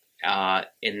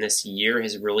in this year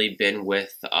has really been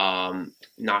with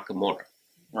Nakamura.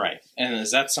 Right. And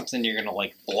is that something you're gonna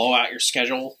like blow out your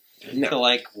schedule to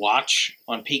like watch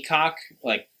on Peacock?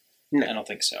 Like, no. I don't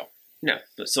think so. No.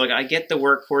 So like I get the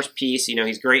workhorse piece, you know,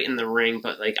 he's great in the ring,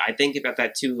 but like I think about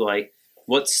that too, like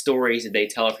what stories did they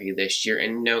tell for you this year?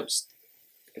 And no,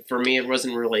 for me it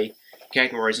wasn't really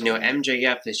categories. You know,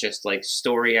 MJF is just like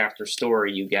story after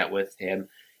story you get with him.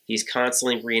 He's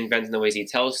constantly reinventing the ways he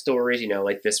tells stories. You know,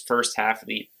 like this first half of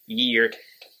the year,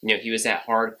 you know, he was that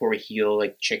hardcore heel,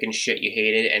 like chicken shit you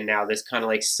hated, and now this kind of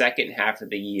like second half of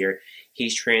the year,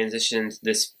 he's transitioned to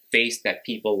this face that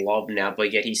people love now,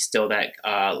 but yet he's still that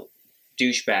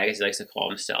douchebag, as he likes to call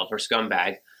himself, or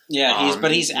scumbag. Yeah,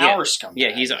 he's our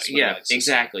scumbag. Yeah,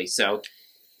 exactly. So,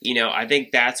 you know, I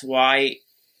think that's why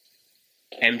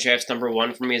MJF's number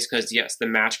one for me is because, yes, the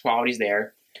match quality's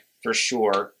there, for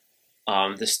sure.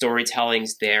 The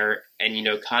storytelling's there, and, you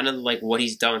know, kind of like what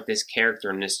he's done with this character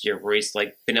in this year, where he's,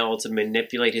 like, been able to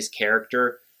manipulate his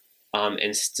character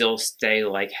and still stay,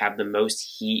 like, have the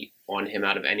most heat on him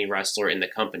out of any wrestler in the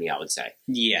company, I would say.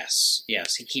 Yes.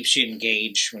 He keeps you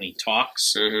engaged when he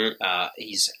talks. Mm-hmm.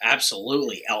 He's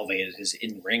absolutely elevated his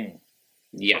in-ring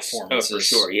performances. Oh, for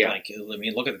sure, yeah. Like, I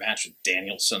mean, look at the match with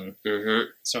Danielson.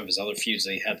 Mm-hmm. Some of his other feuds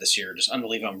that he had this year. Just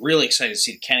unbelievable. I'm really excited to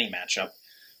see the Kenny matchup.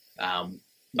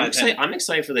 I'm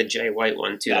excited for the Jay White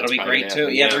one too. That'll be great too.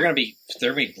 Yeah, they're gonna be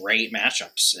great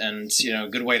matchups, and you know, a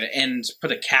good way to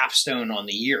put a capstone on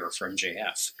the year for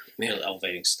MJF, really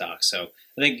elevating stock. So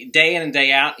I think day in and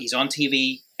day out, he's on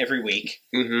TV every week.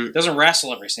 Mm-hmm. Doesn't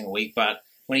wrestle every single week, but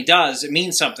when he does, it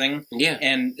means something. Yeah,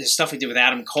 and his stuff he did with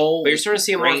Adam Cole. But you're starting to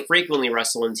see him more frequently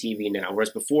wrestle on TV now, whereas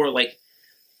before, like.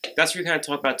 That's what we kind of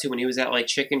talk about too. When he was at like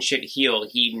chicken shit heel,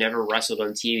 he never wrestled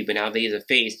on TV. But now that he's a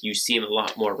face, you see him a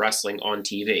lot more wrestling on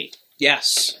TV.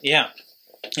 Yes, yeah.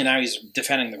 And now he's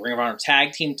defending the Ring of Honor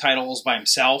tag team titles by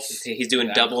himself. He's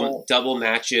doing double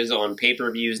matches on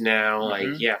pay-per-views now. Mm-hmm.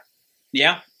 Like,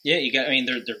 yeah. You got. I mean,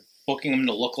 they're booking him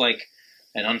to look like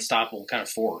an unstoppable kind of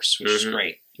force, which is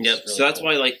great. Yep. Really so that's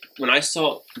why, like, when I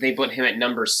saw they put him at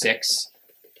number 6.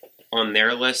 On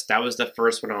their list, that was the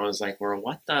first one I was like, well,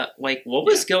 what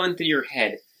was going through your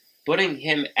head putting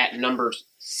him at number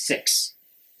 6?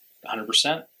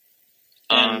 100%.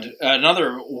 And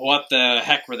another what the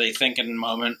heck were they thinking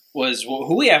moment was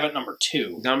who we have at number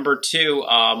 2. Number 2,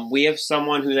 we have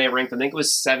someone who they ranked, I think it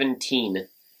was 17.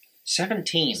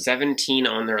 17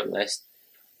 on their list.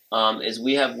 Is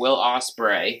we have Will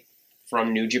Ospreay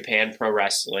from New Japan Pro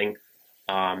Wrestling.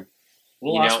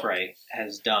 Will Ospreay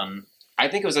has done... I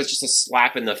think it was just a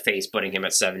slap in the face putting him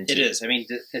at 17. It is. I mean,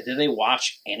 did they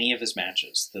watch any of his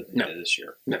matches that they did this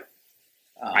year? No.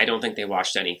 I don't think they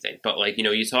watched anything. But, like, you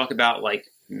know, you talk about, like,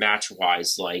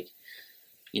 match-wise, like,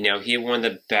 you know, he had one of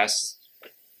the best,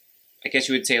 I guess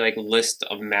you would say, like, list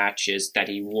of matches that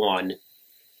he won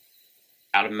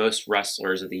out of most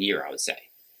wrestlers of the year, I would say.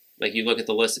 Like, you look at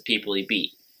the list of people he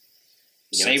beat.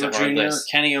 You know, Sabre Jr.,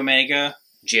 Kenny Omega.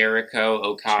 Jericho,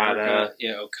 Okada.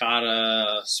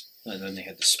 Okada. And then they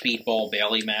had the Speedball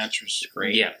Bailey match, which is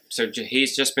great. Yeah, so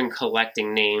he's just been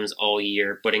collecting names all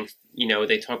year. But, you know,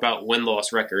 they talk about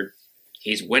win-loss record.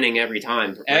 He's winning every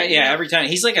time. Every time.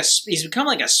 He's become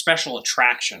like a special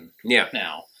attraction. Yeah.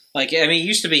 Now, like, I mean, he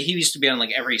used to be on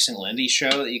like every single indie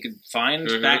show that you could find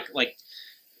back like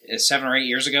 7 or 8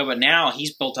 years ago. But now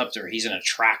he's built up to he's an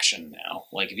attraction now.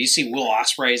 Like, if you see Will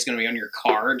Ospreay is going to be on your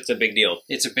card, it's a big deal.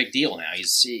 It's a big deal now.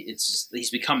 He's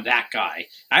become that guy.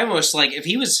 I almost like if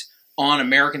he was on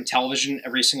American television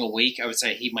every single week, I would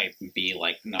say he might be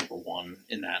like number 1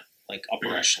 in that like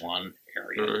upper echelon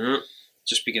area. Mm-hmm.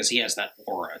 Just because he has that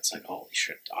aura. It's like, holy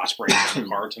shit, Ospreay's on the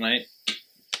card tonight.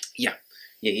 Yeah,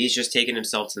 he's just taken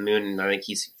himself to the moon, and I think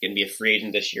he's going to be a free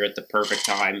agent this year at the perfect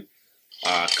time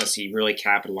because he really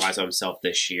capitalized on himself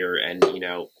this year, and, you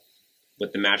know,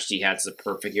 with the match he had, it's a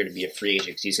perfect year to be a free agent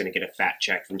because he's going to get a fat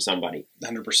check from somebody.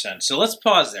 100%. So let's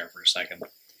pause there for a second.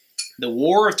 The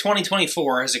war of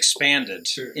 2024 has expanded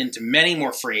into many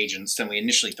more free agents than we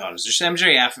initially thought. It was just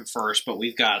MJF at first, but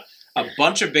we've got a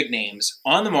bunch of big names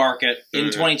on the market in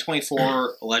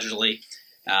 2024, allegedly.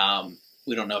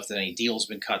 We don't know if any deals have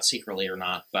been cut secretly or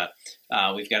not, but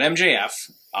we've got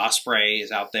MJF. Ospreay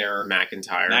is out there.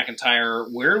 McIntyre.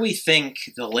 What do we think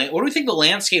the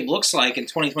landscape looks like in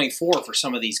 2024 for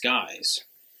some of these guys?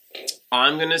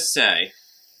 I'm going to say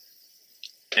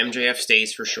MJF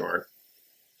stays for sure.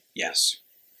 Yes.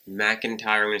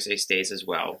 McIntyre, I'm going to say, stays as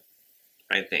well,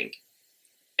 I think.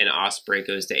 And Ospreay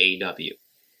goes to AEW.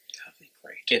 That'd be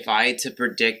great. If I had to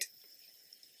predict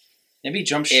Maybe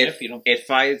jump ship. If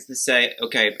I had to say,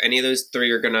 okay, if any of those three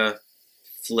are gonna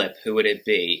flip, who would it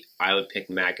be? I would pick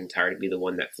McIntyre to be the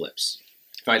one that flips.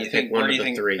 If I had to pick one of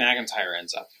the three, McIntyre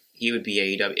ends up. He would be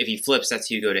AEW. If he flips, that's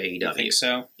who you go to AEW. You think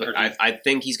so? But I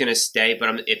think he's gonna stay.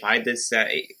 But if I had to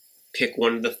say, pick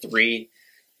one of the three,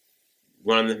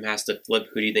 one of them has to flip.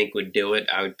 Who do you think would do it?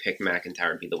 I would pick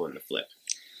McIntyre to be the one to flip.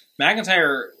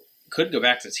 McIntyre could go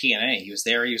back to TNA. He was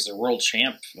there. He was the world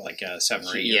champ like 7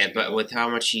 or 8 years ago. But with how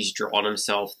much he's drawn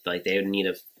himself, like they would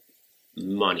need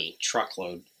money.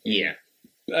 Truckload. Yeah.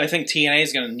 I think TNA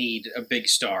is going to need a big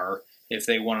star if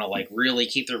they want to like really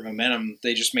keep their momentum.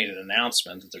 They just made an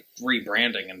announcement that they're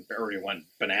rebranding and already went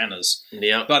bananas.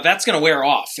 Yeah. But that's going to wear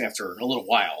off after a little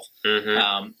while.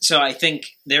 Mm-hmm. So I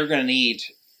think they're going to need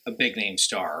a big name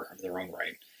star of their own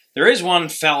right. There is one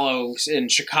fellow in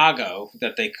Chicago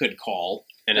that they could call.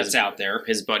 And it's out there.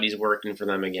 His buddy's working for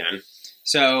them again.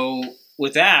 So,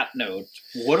 with that note,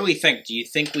 what do we think? Do you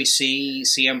think we see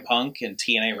CM Punk and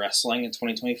TNA wrestling in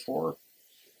 2024?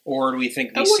 Or do we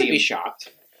think I wouldn't be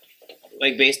shocked.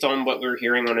 Like, based on what we're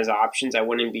hearing on his options, I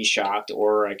wouldn't be shocked.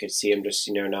 Or I could see him just,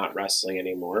 not wrestling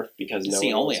anymore. Because it's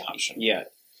the only option. Yeah.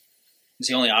 It's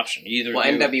the only option.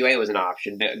 NWA was an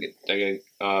option. Billy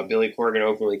Corgan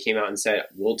openly came out and said,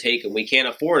 we'll take him. We can't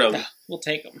afford him. We'll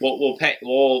take him. We'll pay...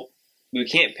 We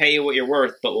can't pay you what you're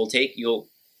worth, but we'll take you,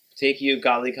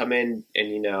 godly come in,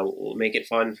 and, we'll make it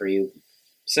fun for you.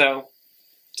 So,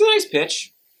 it's a nice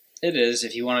pitch. It is,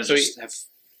 if you want to just have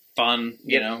fun,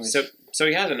 So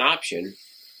he has an option.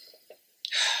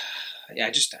 Yeah,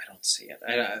 I don't see it.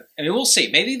 I mean, we'll see.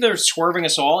 Maybe they're swerving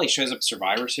us all. He shows up at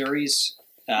Survivor Series.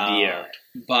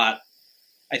 But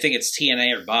I think it's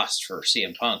TNA or bust for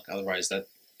CM Punk. Otherwise, that's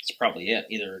probably it.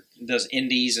 Either he does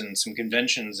indies and some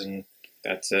conventions and...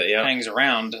 That's it, yeah. Hangs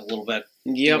around a little bit.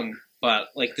 Yep. But,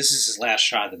 this is his last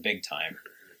shot at the big time.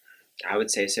 I would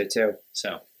say so, too.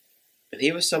 So. If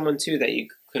he was someone, too, that you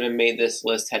could have made this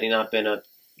list had he not been a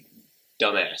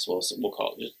dumbass, we'll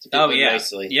call it. Just to put it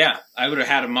nicely. Yeah. I would have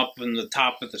had him up in the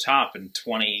top at the top in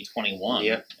 2021.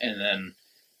 Yep. And then,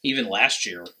 even last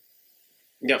year,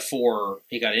 before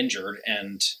he got injured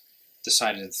and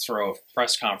decided to throw a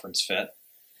press conference fit.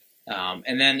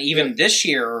 And then, even this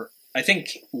year... I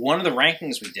think one of the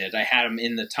rankings we did, I had him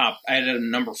in the top. I had him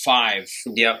number 5.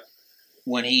 Yep.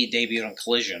 When he debuted on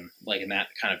Collision, in that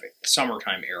kind of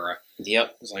summertime era. Yep.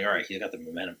 I was like, all right, he's got the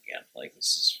momentum again. This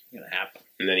is going to happen.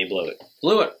 And then he blew it.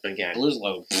 Blew it. Again. Blew his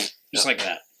load. Just like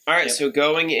that. All right, so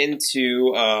going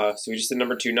into, so we just did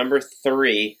number 2. Number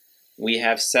 3, we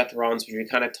have Seth Rollins, which we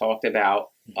kind of talked about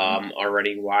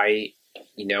already. Why,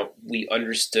 we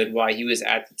understood why he was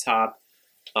at the top.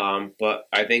 But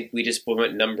I think we just put him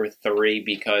at number 3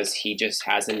 because he just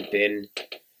hasn't been...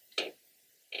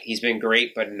 He's been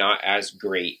great, but not as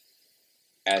great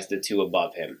as the 2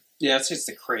 above him. Yeah, it's just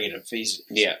the creative. He's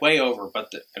way over,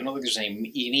 but I don't think there's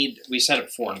any... we said it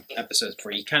before in episodes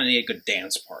before, you kind of need a good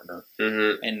dance partner.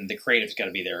 Mm-hmm. And the creative's got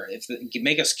to be there.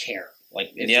 Make us care.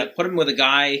 If you put him with a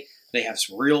guy, they have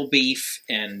some real beef,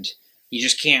 and you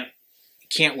just can't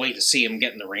wait to see him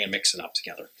get in the ring and mix it up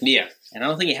together. Yeah. And I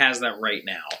don't think he has that right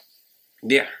now.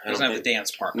 Yeah. He doesn't have the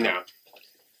dance partner. No.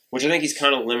 Which I think he's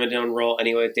kind of limited on role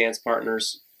anyway with dance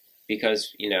partners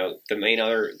because, the main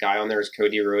other guy on there is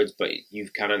Cody Rhodes, but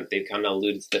they've kind of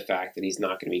alluded to the fact that he's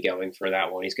not going to be going for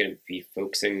that one. He's going to be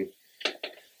focusing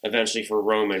eventually for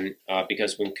Roman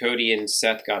because when Cody and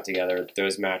Seth got together,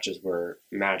 those matches were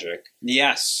magic.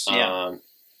 Yes. Yeah.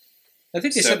 I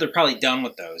think they said they're probably done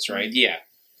with those, right? Yeah.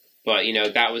 But,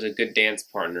 that was a good dance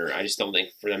partner. I just don't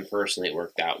think for them personally it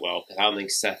worked out well. Because I don't think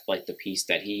Seth liked the piece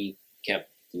that he kept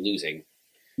losing.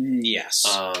 Yes.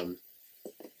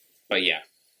 But, yeah.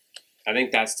 I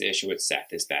think that's the issue with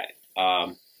Seth is that.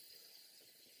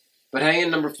 But hanging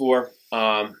in number 4.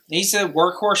 He's a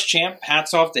workhorse champ.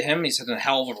 Hats off to him. He's had a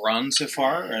hell of a run so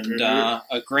far. And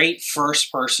a great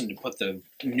first person to put the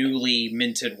newly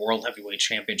minted World Heavyweight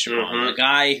Championship on. A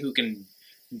guy who can...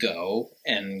 go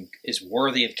and is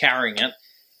worthy of carrying it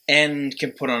and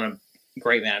can put on a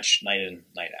great match night in,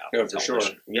 night out. Yeah, for sure.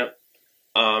 Yep.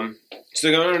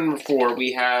 So going to number 4,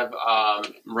 we have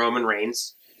Roman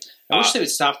Reigns. I wish they would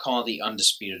stop calling it the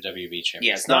undisputed WB champion.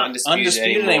 Yeah, it's not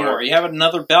undisputed anymore. You have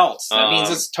another belt. That means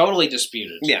it's totally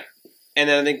disputed. Yeah. And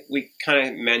then I think we kind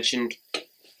of mentioned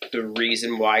the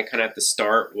reason why, kind of at the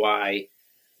start, why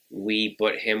we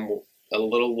put him a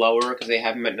little lower because they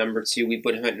have him at number 2. We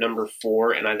put him at number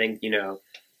 4, and I think, the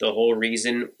whole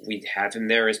reason we have him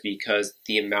there is because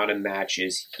the amount of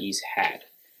matches he's had.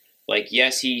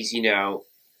 Yes, he's,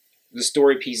 the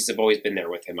story pieces have always been there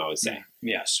with him, I would say.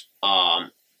 Yes.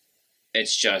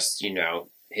 It's just,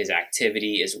 his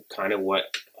activity is kind of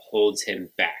what holds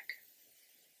him back.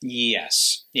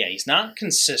 Yes. Yeah, he's not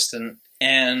consistent,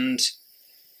 and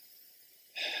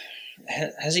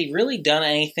has he really done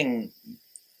anything?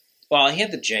 Well, he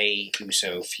had the Jey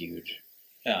Uso feud,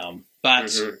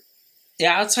 but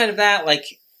yeah, outside of that,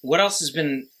 like, what else has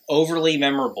been overly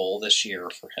memorable this year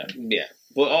for him? Yeah.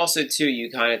 Well, also too,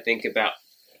 you kind of think about,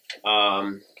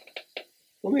 well,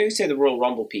 maybe say the Royal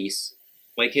Rumble piece,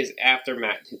 like his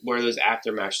aftermath, where those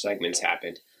aftermatch segments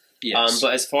happened. Yes.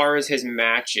 But as far as his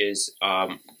matches,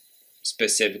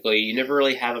 specifically, you never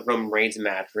really have a Roman Reigns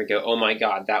match where you go, "Oh my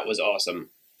God, that was awesome."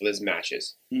 With his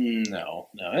matches, no.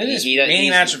 His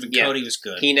main match with Cody was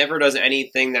good. He never does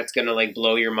anything that's gonna like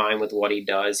blow your mind with what he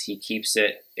does. He keeps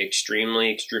it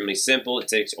extremely, extremely simple.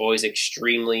 It's always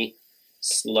extremely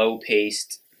slow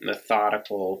paced,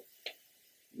 methodical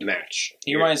match.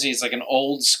 He reminds me, he's like an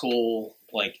old school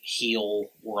like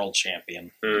heel world champion,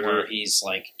 where he's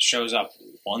like shows up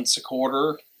once a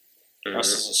quarter.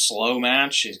 Wrestles a slow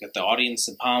match. He's got the audience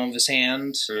in the palm of his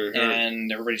hand,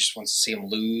 and everybody just wants to see him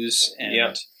lose.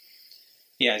 And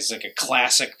yeah, he's like a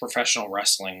classic professional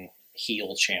wrestling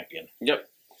heel champion. Yep,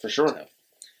 for sure.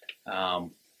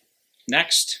 So,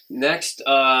 next,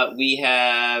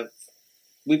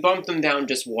 we bumped him down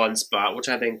just one spot, which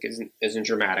I think isn't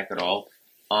dramatic at all.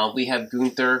 We have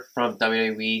Gunther from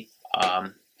WWE.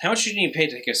 How much did you need to pay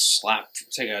to take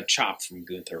a chop from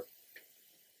Gunther?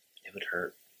 It would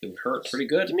hurt. It would hurt pretty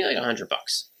good. Give me like $100.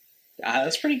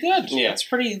 That's pretty good. Yeah, that's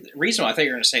pretty reasonable. I thought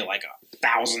you were going to say like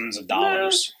thousands of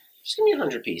dollars. No, just give me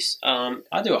 100 piece. I'll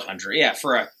do 100. Yeah,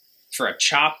 for a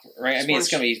chop, right? I mean, it's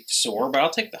going to be sore, but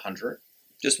I'll take the 100.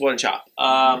 Just one chop.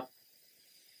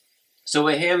 So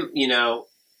with him,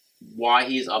 why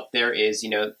he's up there is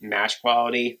match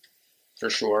quality for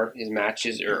sure. His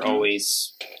matches are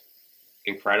always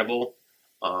incredible.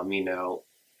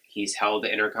 He's held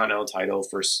the Intercontinental title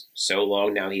for so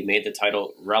long now. He made the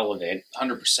title relevant.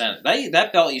 100%.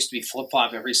 That belt used to be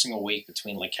flip-flop every single week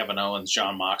between like Kevin Owens,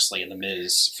 Jon Moxley, and The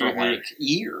Miz for like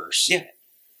years. Yeah.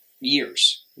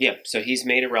 Years. Yeah, so he's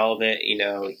made it relevant.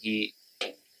 He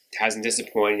hasn't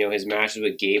disappointed. His matches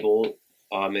with Gable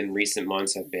in recent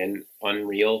months have been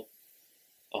unreal.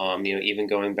 Even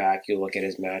going back, you look at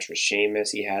his match with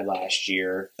Sheamus he had last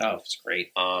year. Oh, it's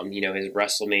great. His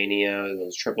WrestleMania,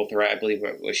 those triple threat, I believe,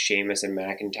 with Sheamus and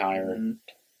McIntyre.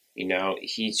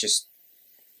 He's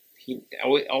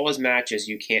all his matches,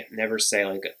 you can't never say,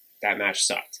 like, that match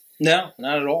sucked. No,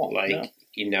 not at all. Like,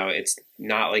 it's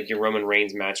not like your Roman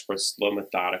Reigns match where it's slow,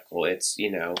 methodical. It's,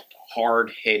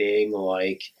 hard hitting,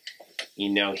 like,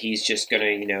 he's just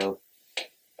going to,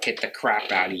 hit the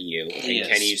crap out of you. And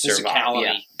can you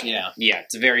survive? Yeah.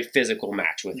 It's a very physical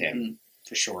match with him.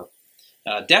 For sure.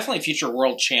 Definitely future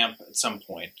world champ at some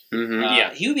point.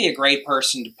 He would be a great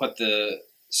person to put the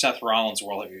Seth Rollins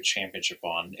World Heavyweight Championship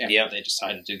on after they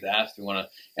decide to do that. If we want to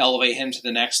elevate him to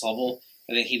the next level,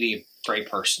 I think he'd be a great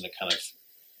person to kind of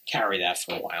carry that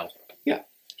for a while. Yeah.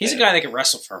 He's a guy that can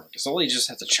wrestle forever because all he just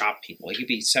has to chop people. He could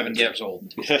be 70 years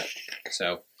old.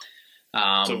 So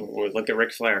look at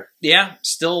Ric Flair. Yeah,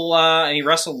 still, and he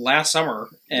wrestled last summer,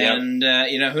 and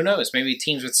who knows? Maybe he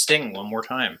teams with Sting one more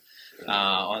time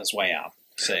on his way out.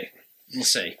 We'll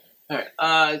see. All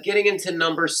right, getting into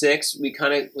number 6, we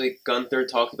kind of like Gunther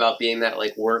talked about being that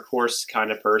like workhorse kind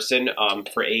of person.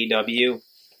 For AEW,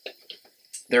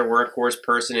 their workhorse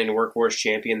person and workhorse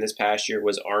champion this past year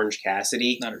was Orange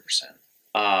Cassidy.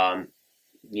 100%.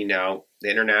 The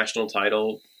international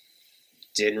title.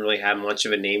 Didn't really have much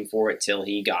of a name for it till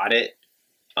he got it,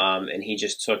 and he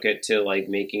just took it to like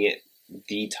making it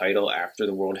the title after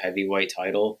the World Heavyweight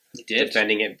title. He did,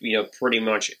 defending it, pretty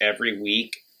much every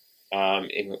week. I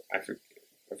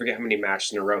forget how many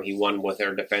matches in a row he won with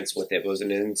their defense with it. It was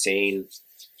an insane,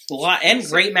 a lot and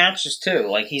great matches too.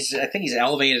 Like I think he's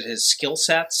elevated his skill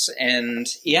sets, and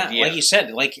like you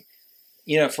said, like.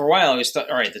 For a while, I always thought,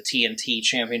 all right, the TNT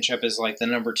championship is like the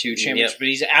number 2 championship, but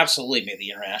he's absolutely made the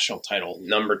international title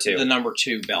number 2, the number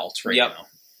 2 belt right now.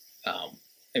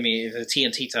 The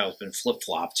TNT title's been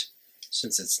flip-flopped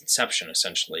since its inception,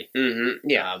 essentially.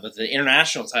 But the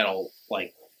international title,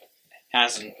 like,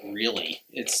 hasn't really.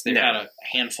 They've had a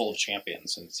handful of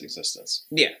champions in its existence.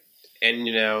 Yeah, and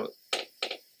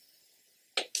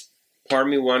part of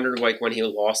me wondered, like, when he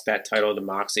lost that title to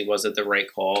Moxley, was it the right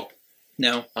call?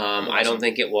 No, I don't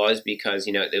think it was because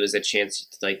there was a chance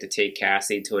to take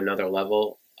Cassidy to another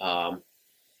level, and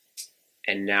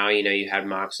now you had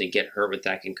Moxley get hurt with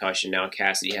that concussion. Now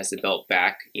Cassidy has the belt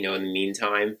back. In the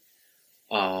meantime,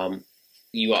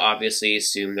 you obviously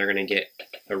assume they're going to get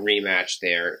a rematch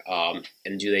there.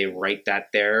 And do they write that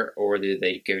there, or do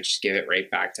they just give it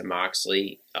right back to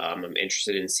Moxley? I'm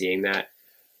interested in seeing that.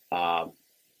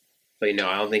 But, I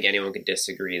don't think anyone could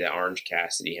disagree that Orange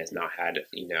Cassidy has not had,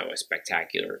 a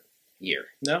spectacular year.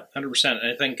 No, 100%.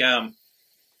 I think,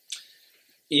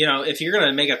 if you're going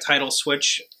to make a title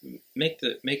switch, make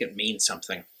it mean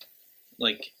something.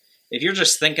 Like, if you're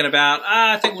just thinking about,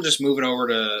 I think we'll just move it over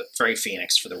to Ray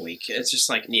Phoenix for the week. It's just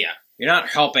like, yeah, you're not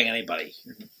helping anybody.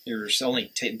 You're just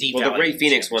only deep. Well, the Ray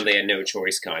Phoenix one, they had no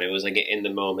choice, kind. It was like in the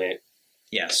moment.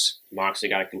 Yes. Moxley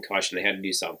got a concussion. They had to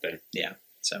do something. Yeah.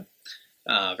 So,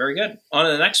 very good. On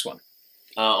to the next one.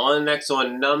 On the next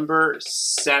one, number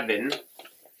 7,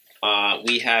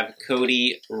 we have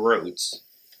Cody Rhodes.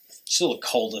 Still the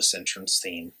coldest entrance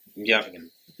theme Yep.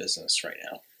 in business right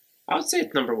now. I would say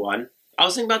it's number 1. I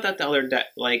was thinking about that the other day,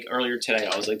 earlier today.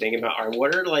 I was thinking about,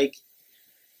 what are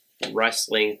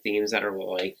wrestling themes that are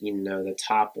the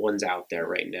top ones out there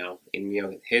right now?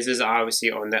 And his is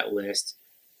obviously on that list.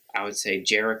 I would say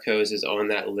Jericho's is on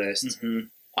that list.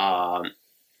 Mm-hmm.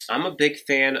 I'm a big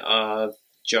fan of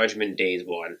Judgment Day's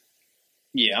one.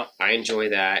 Yeah, I enjoy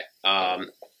that.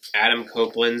 Adam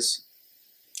Copeland's.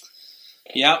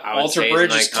 Yeah, Alter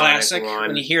Bridge is classic. One.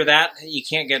 When you hear that, you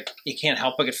can't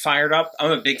help but get fired up.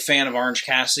 I'm a big fan of Orange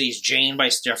Cassidy's "Jane" by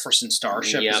Jefferson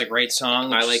Starship. Yep. It's a great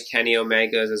song. I like Kenny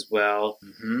Omega's as well.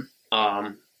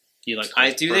 Mm-hmm. You like?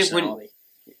 I do think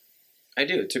I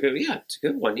do. It's a good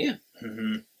one. Yeah.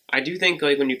 Mm-hmm. I do think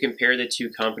when you compare the two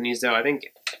companies, though, I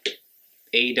think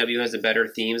AEW has the better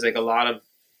themes. A lot of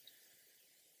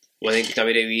what I think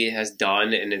WWE has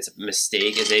done, and it's a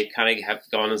mistake, is they kind of have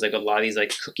gone as a lot of these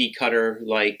cookie cutter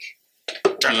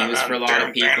themes for a lot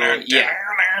of people. Yeah,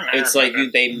 it's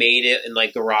they made it in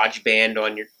GarageBand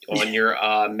on your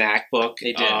MacBook.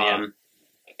 They did, yeah.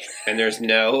 And there's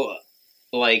no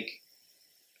I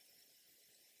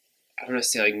don't want to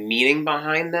say meaning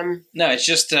behind them. No, it's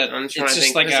just a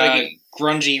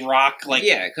grungy rock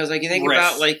yeah, because you think riff.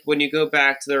 About when you go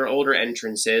back to their older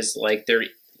entrances, their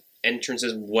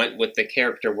entrances went with the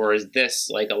character, whereas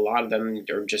this a lot of them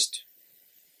are just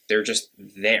there.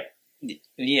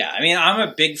 Yeah, I mean, I'm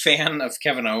a big fan of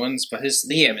Kevin Owens, but his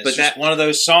theme is just one of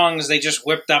those songs they just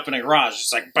whipped up in a garage.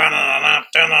 It's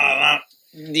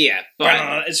yeah,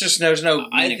 but it's just there's no.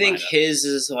 I think his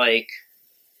is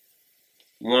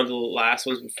one of the last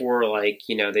ones before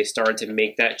they started to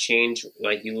make that change.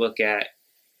 You look at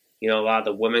a lot of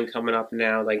the women coming up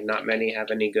now. Not many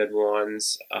have any good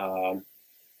ones.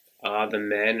 The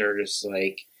men are just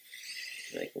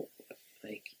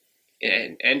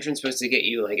an entrance supposed to get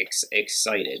you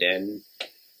excited, and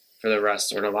for the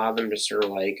wrestler, and a lot of them just are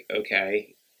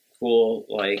okay, cool,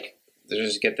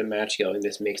 just get the match going.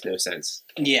 This makes no sense.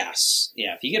 Yes,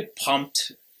 yeah. If you get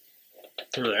pumped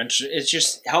through the entrance, it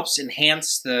just helps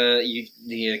enhance the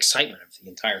excitement of the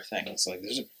entire thing. It's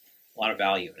there's a lot of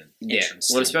value in entrance.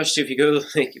 Well, especially if you go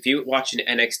if you watch an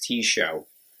NXT show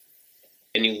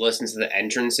and you listen to the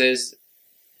entrances,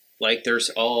 there's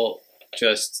all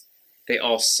just they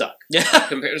all suck. Yeah.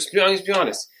 Just be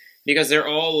honest, because they're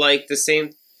all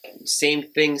the same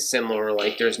thing, similar.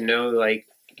 There's no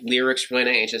lyrics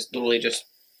really. It's just literally just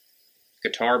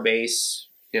guitar, bass,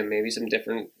 maybe some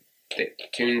different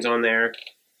tunes on there.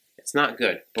 It's not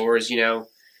good. But whereas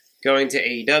going to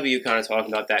AEW, kind of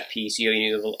talking about that piece, you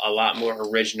need a lot more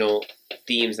original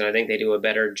themes, and I think they do a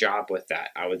better job with that,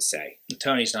 I would say.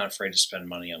 Tony's not afraid to spend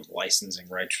money on licensing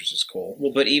rights, which is cool.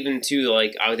 Well, but even too,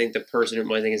 I would think the person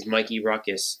who I think is Mikey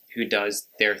Ruckus, who does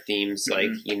their themes,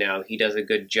 he does a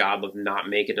good job of not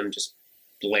making them just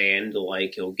bland.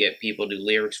 He'll get people to do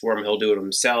lyrics for him. He'll do it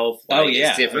himself. Oh,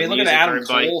 yeah. I mean, look at the Adam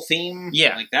Cole theme.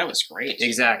 Yeah. That was great.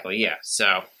 Exactly, yeah.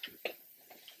 So,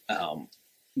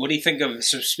 what do you think of,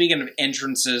 so speaking of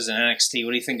entrances in NXT,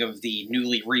 what do you think of the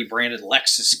newly rebranded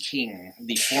Lexus King,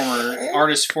 the former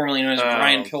artist formerly known as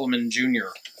Brian Pillman Jr.?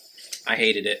 I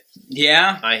hated it.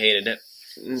 Yeah? I hated it.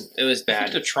 It was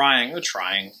bad. They're trying.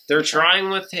 They're trying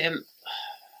with him.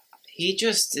 He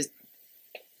just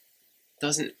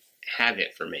doesn't have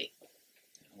it for me.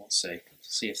 We'll see.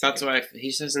 If that's why he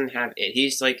just doesn't have it.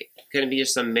 He's going to be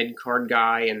just some mid-card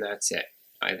guy, and that's it,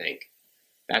 I think.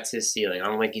 That's his ceiling. I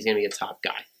don't think he's going to be a top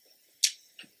guy.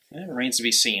 It remains to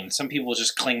be seen. Some people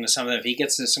just cling to something. If he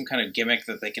gets to some kind of gimmick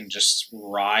that they can just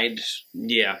ride,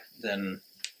 then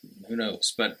who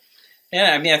knows? But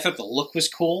yeah, I mean, I thought the look was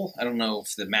cool. I don't know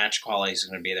if the match quality is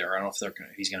going to be there. I don't know if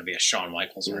he's going to be a Shawn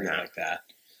Michaels or anything like that.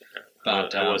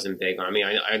 But I wasn't big on. I mean,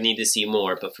 I need to see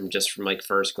more, but from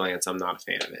first glance, I'm not a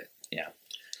fan of it. Yeah.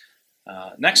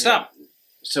 Next up.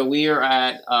 So we are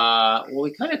at,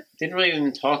 we kind of didn't really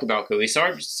even talk about Cody. We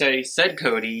said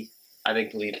Cody, I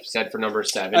think we said for number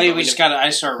 7. Oh, yeah, I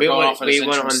started going off on his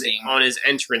entrance theme. On his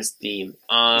entrance theme.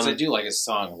 Because I do like his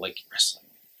song, Wrestling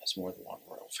has more than one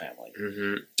world. family.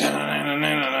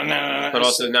 But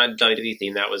also not WWE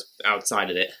theme. That was outside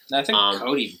of it. I think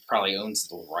Cody probably owns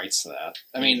the rights to that.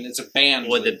 I mean, it's a band.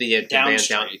 Would it be a band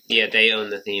down? Yeah, they own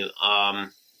the theme.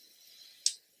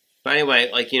 But anyway,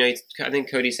 like, you know, I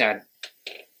think Cody's had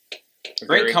a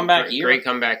great comeback year. Great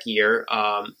comeback year.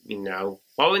 You know,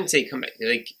 well, I wouldn't say comeback.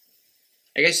 Like,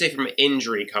 I guess say from an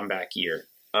injury comeback year.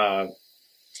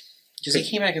 Because he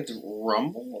came back at the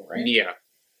Rumble, right? Yeah.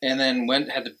 And then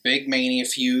had the big Mania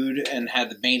feud and had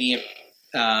the Mania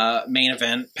main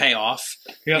event payoff.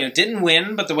 Yep. You know, didn't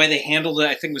win, but the way they handled it,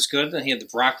 I think, was good. And he had the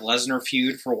Brock Lesnar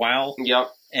feud for a while.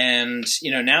 Yep. And,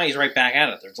 you know, now he's right back at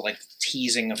it. They're, like,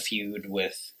 teasing a feud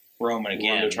with Roman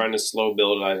again. They're trying to slow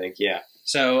build it, I think, yeah.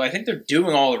 So I think they're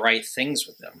doing all the right things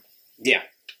with them. Yeah.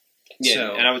 Yeah,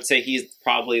 so, and I would say he's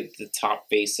probably the top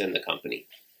face in the company.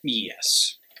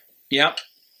 Yes. Yep,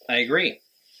 I agree.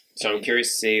 So I'm curious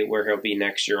to see where he'll be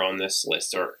next year on this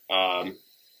list. Or I'm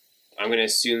going to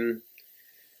assume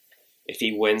if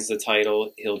he wins the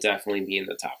title, he'll definitely be in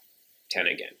the top 10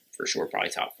 again. For sure, probably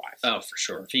top 5. Oh, for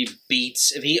sure. If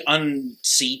he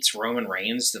unseats Roman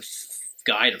Reigns, the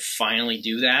guy to finally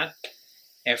do that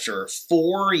after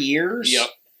 4 years. Yep.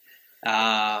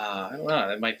 I don't know.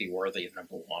 That might be worthy of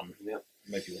number 1. Yep.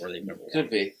 It might be worthy of number 1. Could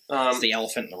be. It's the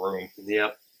elephant in the room.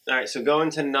 Yep. All right, so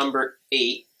going to number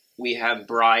 8, we have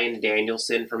Bryan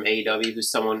Danielson from AEW,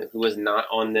 who's someone who was not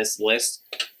on this list.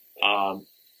 I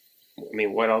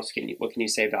mean, what can you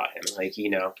say about him? Like, you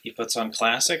know, he puts on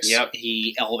classics. Yep.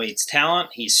 He elevates talent.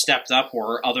 He's stepped up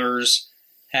where others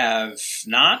have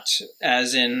not.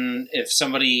 As in, if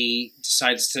somebody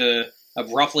decides to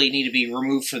abruptly need to be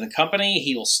removed from the company,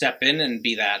 he will step in and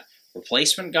be that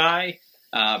replacement guy.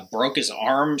 Broke his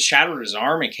arm, shattered his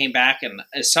arm, and came back and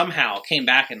somehow came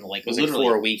back in like literally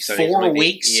 4 weeks. 4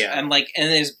 weeks, yeah. And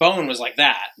his bone was like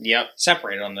that. Yep,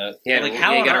 separated on the. Yeah, like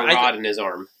how he got a rod in his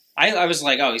arm. I was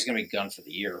like, oh, he's gonna be gone for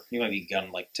the year. He might be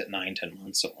gone like 9-10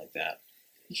 months, something like that.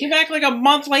 He came back like a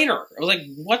month later. I was like,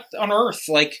 what on earth?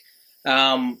 Like,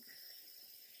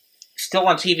 still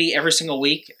on TV every single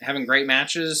week, having great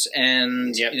matches,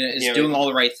 and is doing all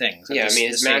the right things. Yeah, I mean,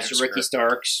 his match with Ricky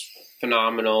Starks,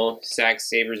 phenomenal. Zack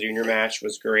Sabre Jr. match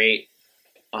was great.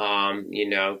 You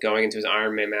know, going into his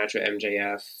Iron Man match with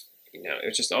MJF, you know, it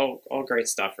was just all great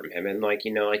stuff from him. And like,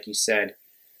 you know, like you said,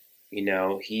 you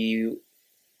know,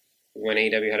 when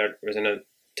AEW was in a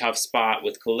tough spot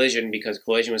with Collision, because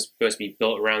Collision was supposed to be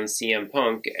built around CM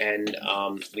Punk, and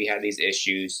we had these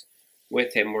issues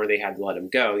with him where they had to let him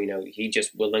go. You know, he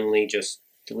just willingly just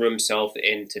threw himself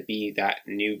in to be that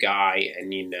new guy,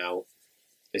 and you know,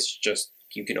 it's just,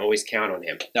 you can always count on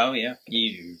him. Oh yeah,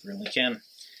 you really can.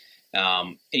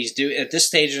 He's at this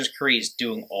stage in his career, he's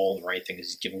doing all the right things.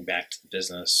 He's giving back to the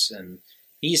business, and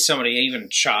he's somebody. Even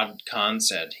Shad Khan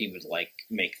said he would like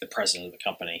make the president of the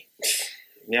company.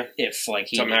 Yeah, if like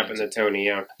something happened to Tony.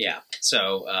 Yeah, yeah.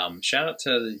 So shout out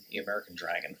to the American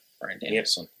Dragon, Bryan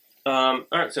Danielson. Yep. All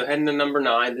right, so heading to number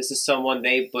 9. This is someone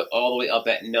they put all the way up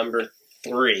at number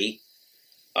 3.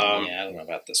 Yeah, I don't know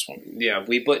about this one. Yeah,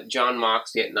 we put Jon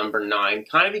Moxley at number 9,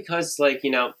 kind of because, like, you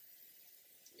know,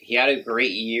 he had a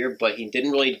great year, but he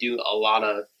didn't really do a lot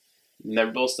of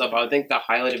memorable stuff. I would think the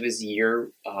highlight of his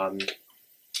year,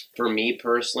 for me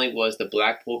personally, was the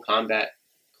Blackpool Combat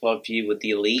Club feud with the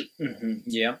Elite. Mm-hmm.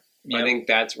 Yeah. I think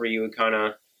that's where you would kind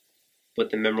of put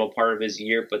the memorable part of his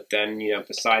year, but then, you know,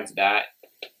 besides that,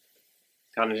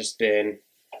 kind of just been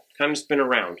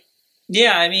around.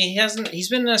 Yeah, I mean, he's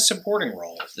been in a supporting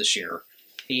role this year.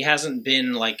 He hasn't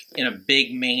been like in a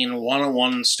big main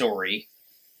one-on-one story.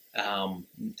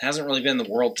 Hasn't really been the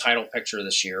world title picture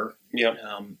this year. Yep.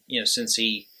 You know, since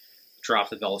he dropped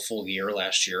the belt full gear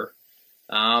last year.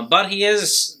 But he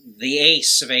is the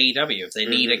ace of AEW. If they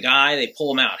need a guy, they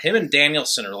pull him out. Him and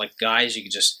Danielson are like guys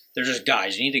they're just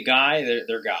guys. You need a guy,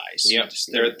 they're guys. Yep.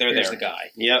 They're there. The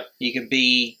guy. Yep. He could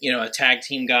be, you know, a tag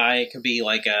team guy. It could be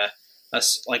like a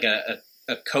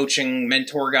coaching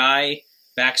mentor guy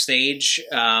backstage.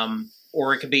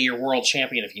 Or it could be your world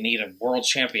champion if you need a world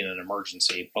champion in an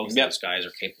emergency. Both of those guys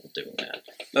are capable of doing that.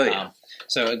 Oh, yeah.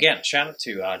 So, again, shout out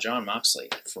to Jon Moxley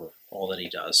for all that he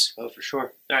does. Oh, for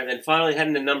sure. All right, then finally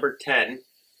heading to number 10,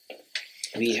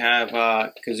 we have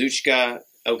Kazuchika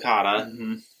Okada.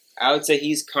 Mm-hmm. I would say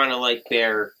he's kind of like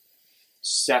their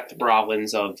Seth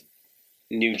Rollins of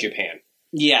New Japan.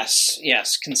 Yes.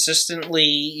 Consistently,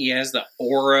 he has the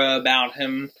aura about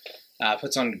him.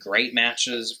 Puts on great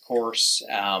matches, of course.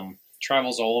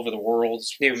 Travels all over the world.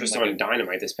 He was just on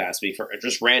Dynamite this past week,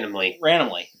 just randomly.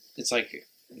 It's like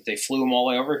they flew him all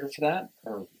the way over here for that?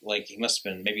 Or like he must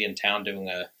have been maybe in town doing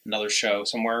another show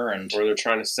somewhere. Or they're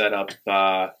trying to set up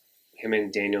him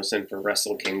and Danielson for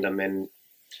Wrestle Kingdom in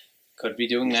Could be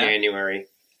doing that. January.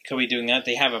 Could be doing that.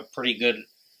 They have a pretty good...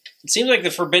 It seems like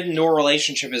the Forbidden Door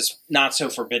relationship is not so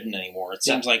forbidden anymore. It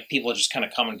seems like people just kind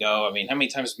of come and go. I mean, how many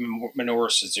times has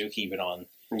Minoru Suzuki been on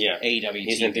AEW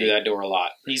He's been through that door a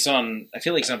lot. He's on... I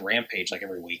feel like he's on Rampage like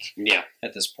every week. Yeah.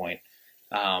 At this point.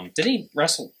 Did he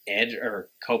wrestle Edge or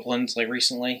Copeland like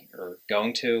recently? Or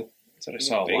going to? That's what I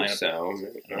saw. I think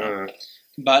so.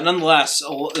 But nonetheless,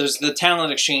 there's the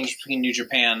talent exchange between New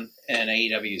Japan and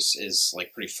AEW is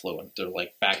like pretty fluent. They're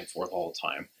like back and forth all the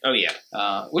time. Oh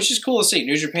yeah, which is cool to see.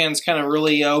 New Japan's kind of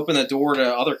really opened the door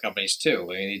to other companies too.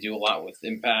 I mean, they do a lot with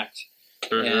Impact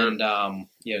and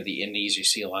the Indies. You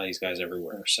see a lot of these guys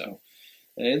everywhere. So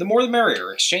the more the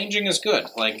merrier. Exchanging is good.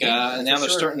 Like now they're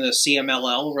starting the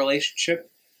CMLL relationship.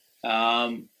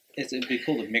 It'd be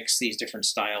cool to mix these different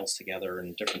styles together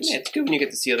and different. Yeah, it's good when you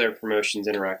get to see other promotions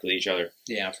interact with each other.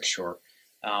 Yeah, for sure.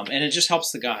 And it just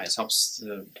helps the guys, helps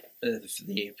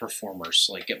the performers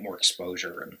like get more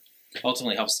exposure, and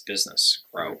ultimately helps the business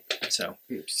grow. So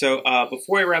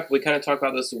before we wrap, we kind of talk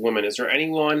about this woman. Is there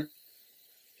anyone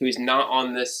who's not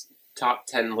on this top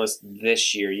 10 list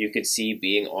this year you could see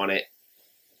being on it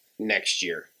next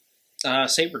year?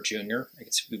 Sabre Jr. I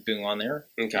could see being on there.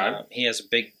 Okay,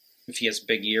 If he has a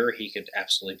big year, he could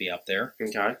absolutely be up there.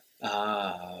 Okay.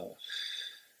 I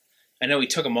know we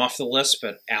took him off the list,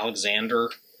 but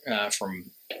Alexander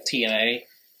from TNA,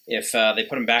 if they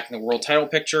put him back in the world title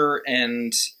picture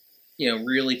and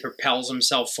really propels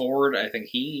himself forward, I think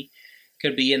he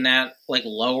could be in that like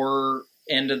lower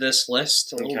end of this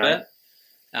list a little bit.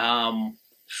 I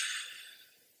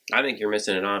think you're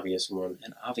missing an obvious one.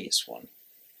 An obvious one.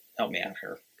 Help me out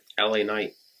here. LA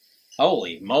Knight.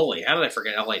 Holy moly! How did I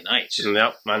forget LA Knight?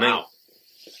 Yep, I think.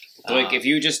 Like if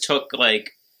you just took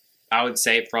I would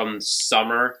say from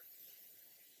summer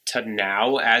to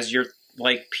now as your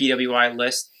PWI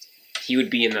list, he would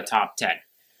be in the top 10.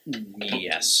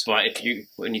 Yes, but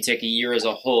when you take a year as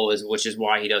a whole, which is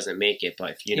why he doesn't make it.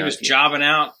 But he was jobbing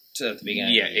out at the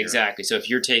beginning. Yeah, of the year. Exactly. So if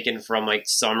you're taking from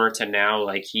summer to now,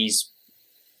 he's,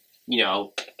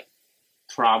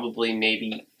 probably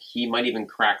maybe he might even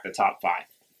crack the top 5.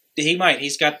 He might.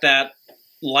 He's got that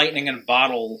lightning in a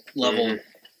bottle level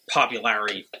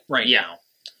popularity right now.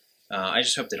 I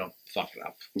just hope they don't fuck it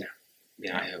up. No.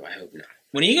 Yeah, I hope not.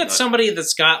 When you get somebody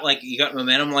that's got you got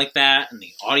momentum like that and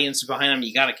the audience behind them,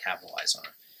 you got to capitalize on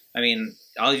it. I mean,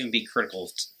 I'll even be critical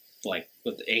of,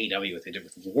 with AEW, what they did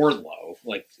with Wardlow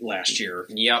last year.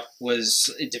 Yep.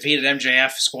 It defeated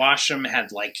MJF, squashed him,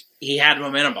 he had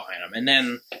momentum behind him, and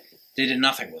then they did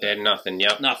nothing with it. They had nothing,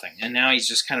 yep. Nothing. And now he's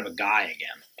just kind of a guy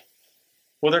again.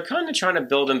 Well, they're kind of trying to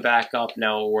build him back up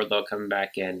now, or they'll come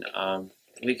back in.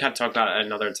 We kind of talked about it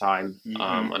another time,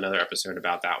 another episode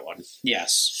about that one.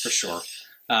 Yes, for sure.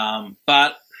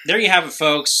 But there you have it,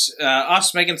 folks.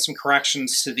 Us making some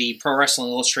corrections to the Pro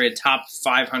Wrestling Illustrated top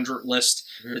 500 list,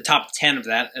 the top 10 of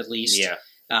that at least. Yeah.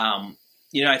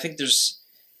 I think there's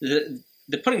the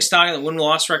putting stock in the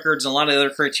win-loss records and a lot of other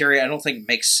criteria. I don't think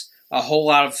makes a whole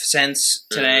lot of sense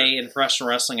today in professional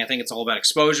wrestling. I think it's all about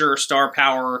exposure, star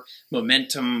power,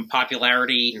 momentum,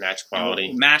 popularity, match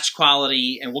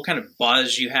quality, and what kind of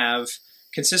buzz you have.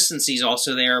 Consistency is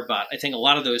also there, but I think a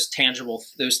lot of those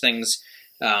things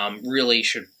really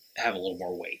should have a little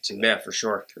more weight. Yeah, for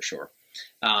sure.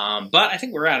 But I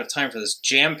think we're out of time for this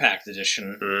jam-packed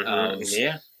edition of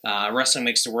Wrestling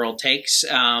Makes the World Takes.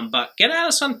 But get at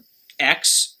us on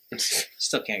X.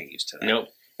 Still can't get used to that. Nope.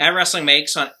 At Wrestling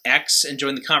Makes on X and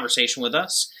join the conversation with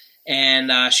us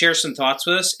and share some thoughts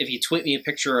with us. If you tweet me a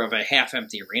picture of a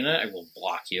half-empty arena, I will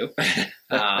block you.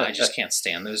 I just can't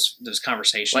stand those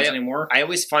conversations anymore. I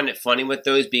always find it funny with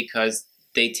those because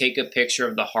they take a picture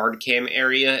of the hard cam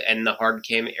area, and the hard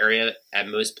cam area at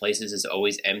most places is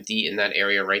always empty in that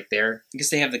area right there.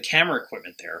 Because they have the camera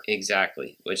equipment there.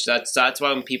 Exactly. Which that's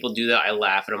why when people do that, I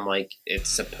laugh at them like it's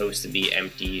supposed to be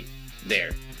empty there.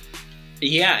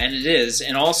 Yeah, and it is.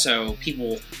 And also,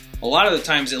 a lot of the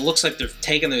times, it looks like they're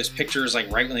taking those pictures right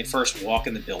when they first walk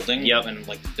in the building. Yep. And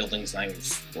the building's not even,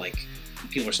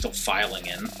 people are still filing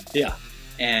in. Yeah.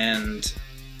 And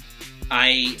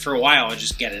for a while, I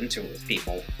just get into it with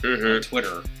people on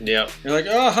Twitter. Yeah. They're like,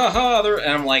 oh, ha, ha.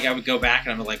 And I'm I would go back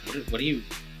and I'm like, what are you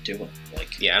doing?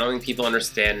 Yeah, I don't think people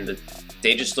understand that.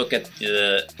 They just look at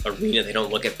the arena. They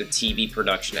don't look at the TV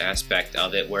production aspect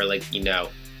of it where,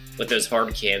 with those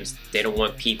hard cams, they don't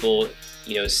want people,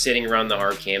 sitting around the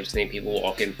hard cams. They need people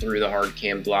walking through the hard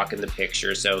cam, blocking the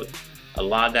picture. So a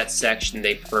lot of that section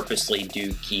they purposely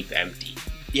do keep empty.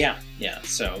 Yeah.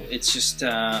 So it's just,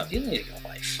 you need to go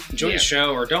life. Enjoy the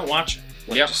show or don't watch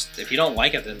it. Just, if you don't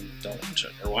like it, then don't watch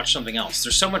it or watch something else.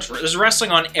 There's so much. There's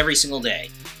wrestling on every single day.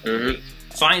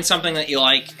 find something that you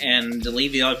like and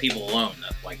leave the other people alone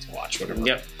that like to watch whatever.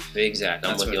 Yep, exactly.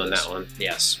 I'm with you on that one.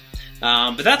 Yes.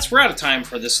 But we're out of time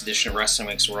for this edition of Wrestling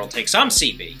Makes the World Takes. I'm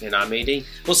CB. And I'm AD.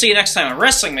 We'll see you next time on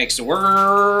Wrestling Makes the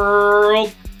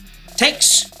World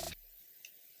Takes.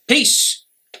 Peace.